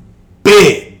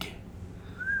 big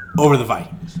over the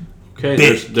Vikings. Okay,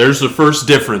 there's the first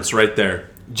difference right there.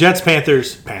 Jets,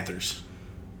 Panthers.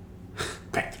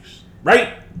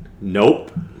 Right?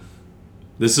 Nope.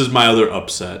 This is my other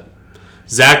upset.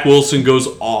 Zach Wilson goes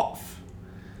off.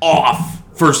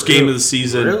 First game of the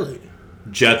season. Really?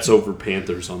 Jets over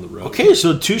Panthers on the road. Okay,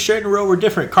 so 2 straight in a row were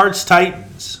different. Cards,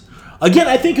 Titans. Again,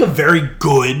 I think a very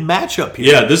good matchup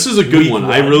here. Yeah, this is a good one.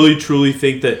 Week I really, truly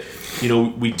think that,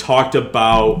 we talked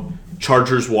about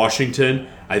Chargers-Washington.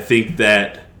 I think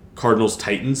that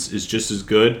Cardinals-Titans is just as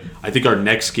good. I think our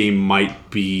next game might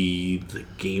be the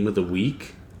game of the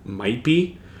week. Might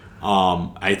be. I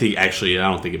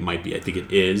don't think it might be. I think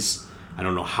it is. I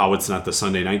don't know how it's not the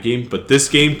Sunday night game. But this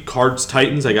game,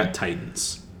 Cards-Titans, I got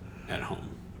Titans at home.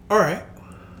 All right.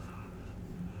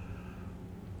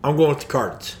 I'm going with the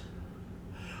Cards.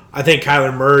 I think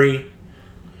Kyler Murray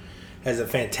has a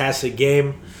fantastic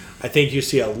game. I think you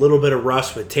see a little bit of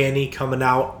rust with Tanny coming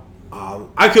out.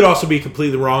 I could also be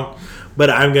completely wrong, but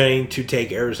I'm going to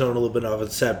take Arizona a little bit of a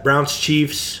set. Browns,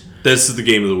 Chiefs. This is the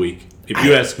game of the week. If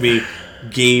you ask me,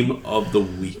 game of the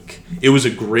week. It was a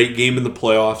great game in the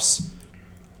playoffs.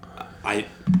 I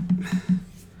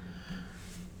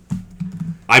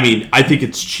think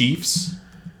it's Chiefs.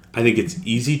 I think it's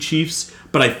easy Chiefs,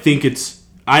 but I don't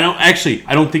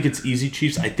think it's easy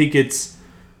Chiefs. I think it's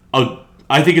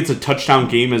a touchdown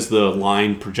game as the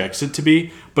line projects it to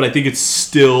be, but I think it's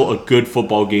still a good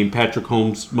football game. Patrick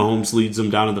Mahomes leads them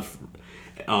down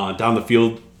the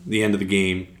field. The end of the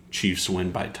game, Chiefs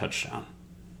win by a touchdown.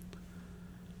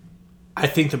 I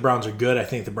think the Browns are good. I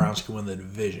think the Browns can win the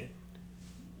division.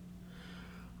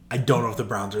 I don't know if the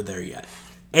Browns are there yet.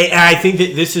 And I think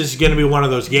that this is going to be one of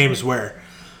those games where,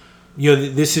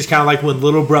 this is kind of like when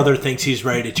little brother thinks he's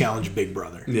ready to challenge big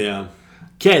brother. Yeah.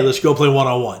 Okay, let's go play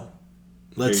one-on-one.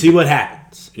 Let's see what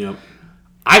happens. Yep.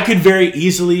 I could very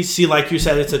easily see, like you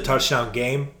said, it's a touchdown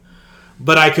game.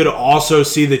 But I could also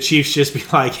see the Chiefs just be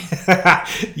like,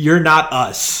 you're not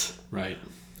us. Right.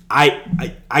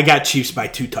 I got Chiefs by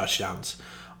 2 touchdowns.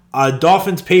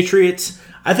 Dolphins, Patriots,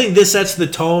 I think this sets the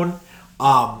tone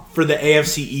for the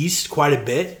AFC East quite a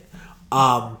bit.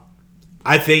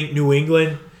 I think New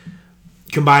England,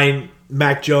 combine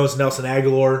Mac Jones, Nelson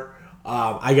Aguilar,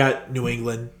 I got New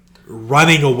England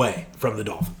running away from the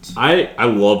Dolphins. I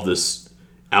love this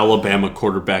Alabama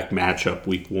quarterback matchup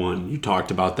week 1. You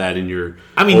talked about that in your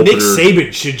opener. Nick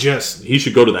Saban should he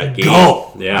should go to that game.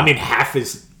 Go. Yeah. Half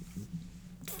his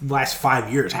last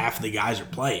 5 years, half of the guys are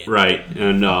playing. Right.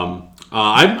 And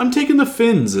I'm taking the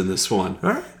Finns in this one. All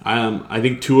right. I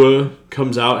think Tua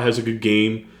comes out, has a good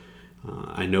game.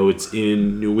 I know it's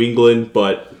in New England,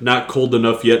 but not cold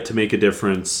enough yet to make a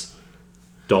difference.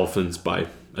 Dolphins by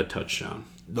a touchdown.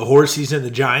 The Horsies and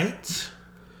the Giants.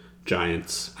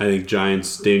 Giants. I think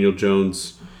Giants, Daniel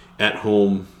Jones at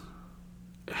home,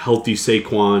 healthy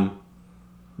Saquon,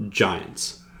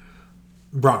 Giants.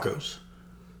 Broncos.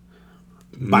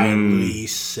 By at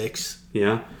least 6.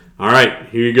 Yeah. All right,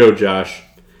 here you go, Josh.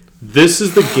 This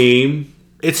is the game.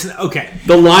 It's okay.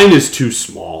 The line is too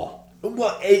small.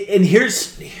 Well, and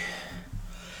here's...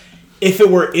 If it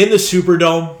were in the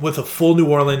Superdome with a full New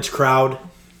Orleans crowd,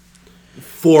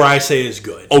 4 I say is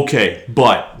good. Okay,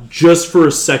 but just for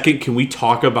a second, can we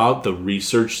talk about the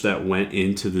research that went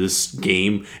into this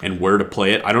game and where to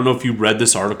play it? I don't know if you read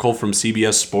this article from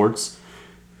CBS Sports.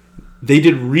 They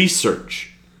did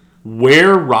research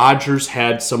where Rodgers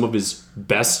had some of his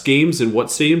best games and what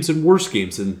stadiums and worst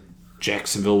games, and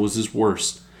Jacksonville was his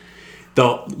worst.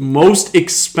 The most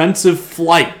expensive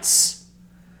flights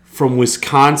from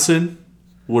Wisconsin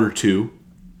were to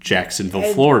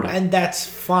Jacksonville, Florida. And that's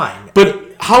fine.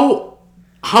 But how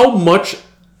much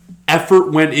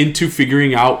effort went into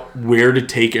figuring out where to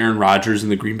take Aaron Rodgers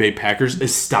and the Green Bay Packers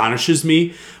astonishes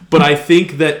me. But I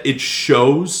think that it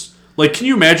shows. Like, can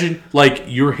you imagine, like,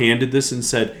 you're handed this and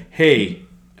said, hey,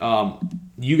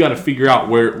 you got to figure out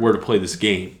where to play this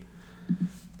game.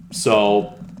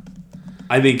 So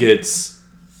I think it's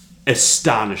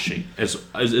astonishing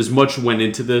as much went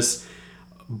into this.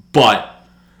 But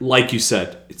like you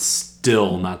said, it's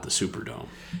still not the Superdome.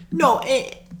 No,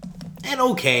 and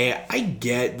okay, I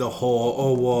get the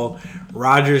whole,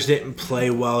 Rodgers didn't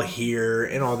play well here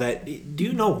and all that. Do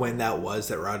you know when that was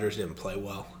that Rodgers didn't play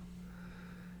well?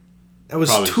 That was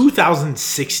probably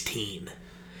 2016.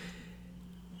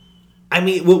 I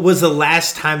mean, what was the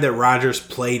last time that Rodgers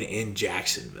played in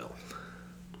Jacksonville?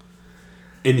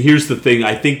 And here's the thing.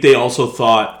 I think they also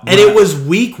thought... And it was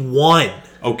week 1.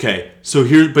 Okay, so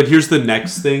here's the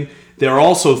next thing. They're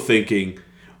also thinking...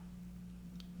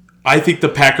 I think the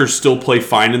Packers still play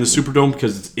fine in the Superdome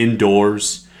because it's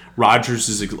indoors. Rodgers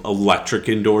is electric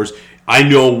indoors. I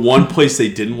know one place they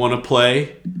didn't want to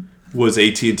play was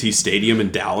AT&T Stadium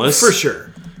in Dallas. For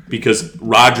sure. Because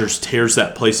Rodgers tears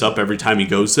that place up every time he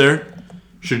goes there.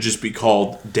 Should just be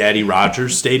called Daddy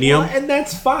Rogers Stadium. Well, and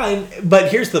that's fine.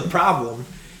 But here's the problem.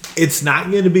 It's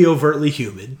not going to be overtly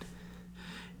humid.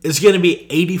 It's going to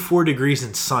be 84 degrees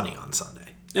and sunny on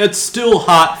Sunday. It's still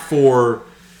hot for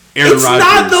Aaron It's Rodgers.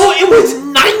 not, though. It was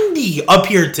 90 up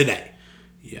here today.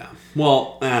 Yeah.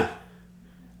 Well, I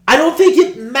don't think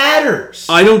it matters.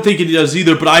 I don't think it does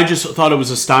either, but I just thought it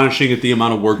was astonishing at the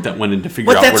amount of work that went in to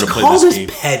figure out where to play this game.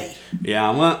 That's called petty.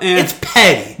 Yeah, well, It's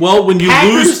petty. Well, when you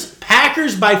lose...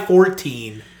 Packers by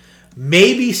 14,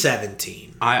 maybe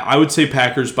 17. I would say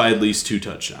Packers by at least 2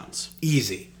 touchdowns.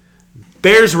 Easy.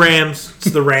 Bears, Rams.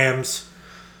 It's the Rams.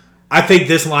 I think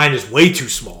this line is way too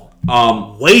small.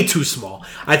 Way too small.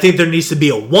 I think there needs to be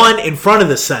a 1 in front of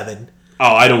the 7.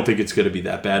 Oh, I don't think it's going to be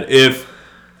that bad. If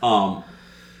one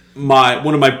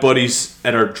of my buddies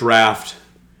at our draft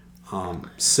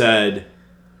said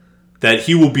that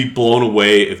he will be blown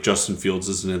away if Justin Fields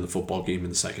isn't in the football game in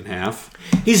the second half.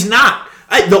 He's not.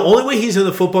 The only way he's in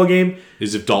the football game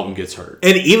is if Dalton gets hurt.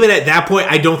 And even at that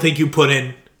point, I don't think you put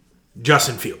in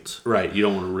Justin Fields. Right. You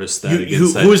don't want to risk that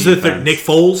against that who's defense. the third? Nick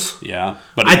Foles? Yeah.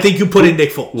 But I think you put in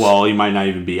Nick Foles. Well, he might not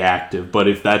even be active, but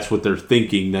if that's what they're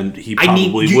thinking, then he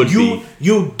probably would be.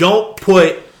 You don't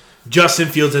put Justin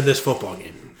Fields in this football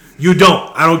game. You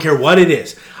don't. I don't care what it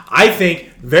is. I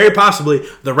think, very possibly,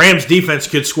 the Rams' defense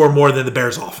could score more than the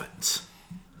Bears' offense.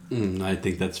 I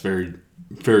think that's very,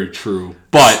 very true.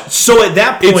 But so at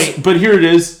that point... But here it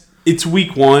is. It's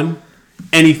week 1.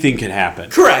 Anything can happen.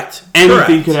 Correct.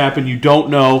 Anything can happen. You don't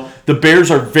know. The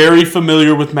Bears are very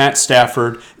familiar with Matt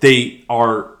Stafford. They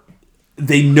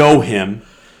know him.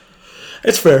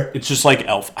 It's fair. It's just like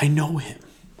Elf. I know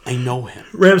him.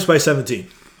 Rams by 17.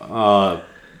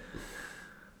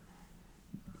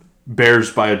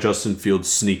 Bears by a Justin Fields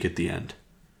sneak at the end.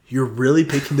 You're really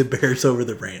picking the Bears over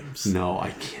the Rams? No,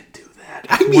 I can't do that.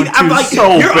 I'm like,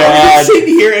 so you're bad. Sitting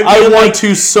here and I want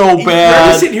to so bad.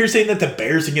 You're sitting here saying that the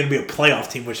Bears are going to be a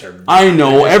playoff team, which are. I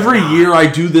know. Every year I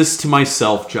do this to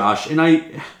myself, Josh, and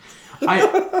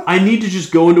I need to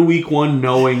just go into week 1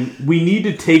 knowing we need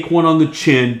to take one on the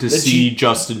chin to see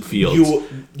Justin Fields.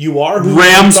 You are who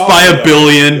Rams by a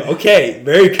billion. Okay,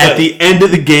 very good. At the end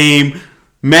of the game,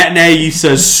 Matt Nagy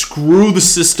says, "Screw the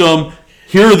system.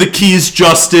 Here are the keys,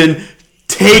 Justin.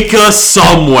 Take us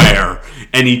somewhere."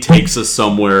 And he takes us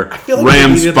somewhere. I feel like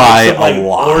Rams by a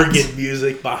lot. Organ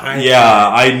music behind. Yeah,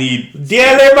 I need.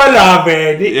 Dele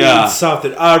Malave. Yeah,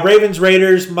 something. Ravens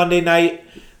Raiders Monday night.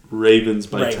 Ravens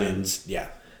by 10. Yeah.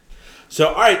 So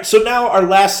all right. So now our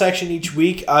last section each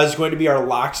week is going to be our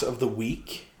locks of the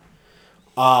week.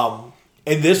 And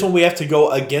this one we have to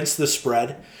go against the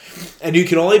spread, and you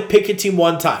can only pick a team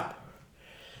one time.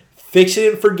 Fix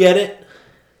it and forget it.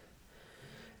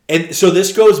 And so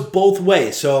this goes both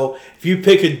ways. So if you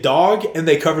pick a dog and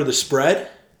they cover the spread,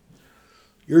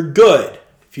 you're good.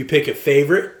 If you pick a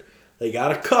favorite, they got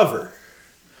to cover.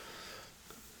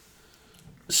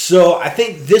 So I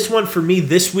think this one for me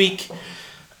this week,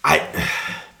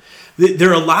 there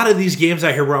are a lot of these games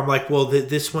I hear where I'm like, well,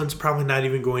 this one's probably not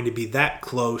even going to be that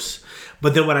close.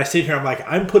 But then when I sit here, I'm like,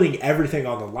 I'm putting everything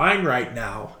on the line right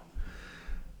now.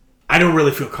 I don't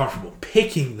really feel comfortable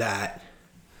picking that.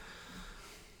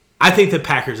 I think the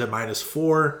Packers at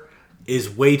 -4 is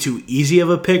way too easy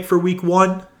of a pick for week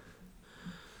 1.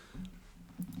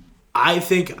 I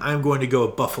think I'm going to go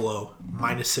with Buffalo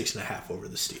 -6.5 over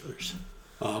the Steelers.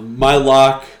 My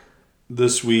lock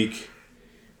this week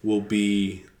will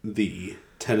be the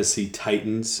Tennessee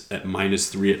Titans at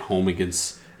 -3 at home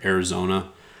against Arizona.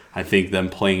 I think them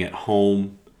playing at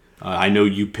home. I know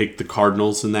you picked the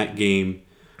Cardinals in that game,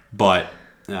 but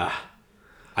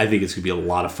I think it's going to be a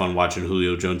lot of fun watching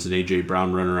Julio Jones and A.J.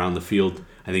 Brown run around the field.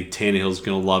 I think Tannehill's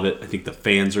going to love it. I think the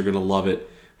fans are going to love it.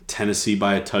 Tennessee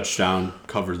by a touchdown,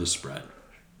 cover the spread.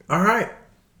 All right.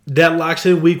 That locks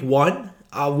in week 1.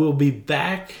 We'll be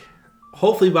back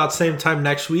hopefully about the same time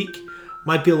next week.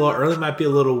 Might be a little early, might be a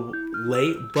little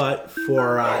late, but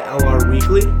for LR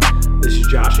Weekly, this is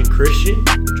Josh and Christian.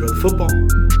 Enjoy the football.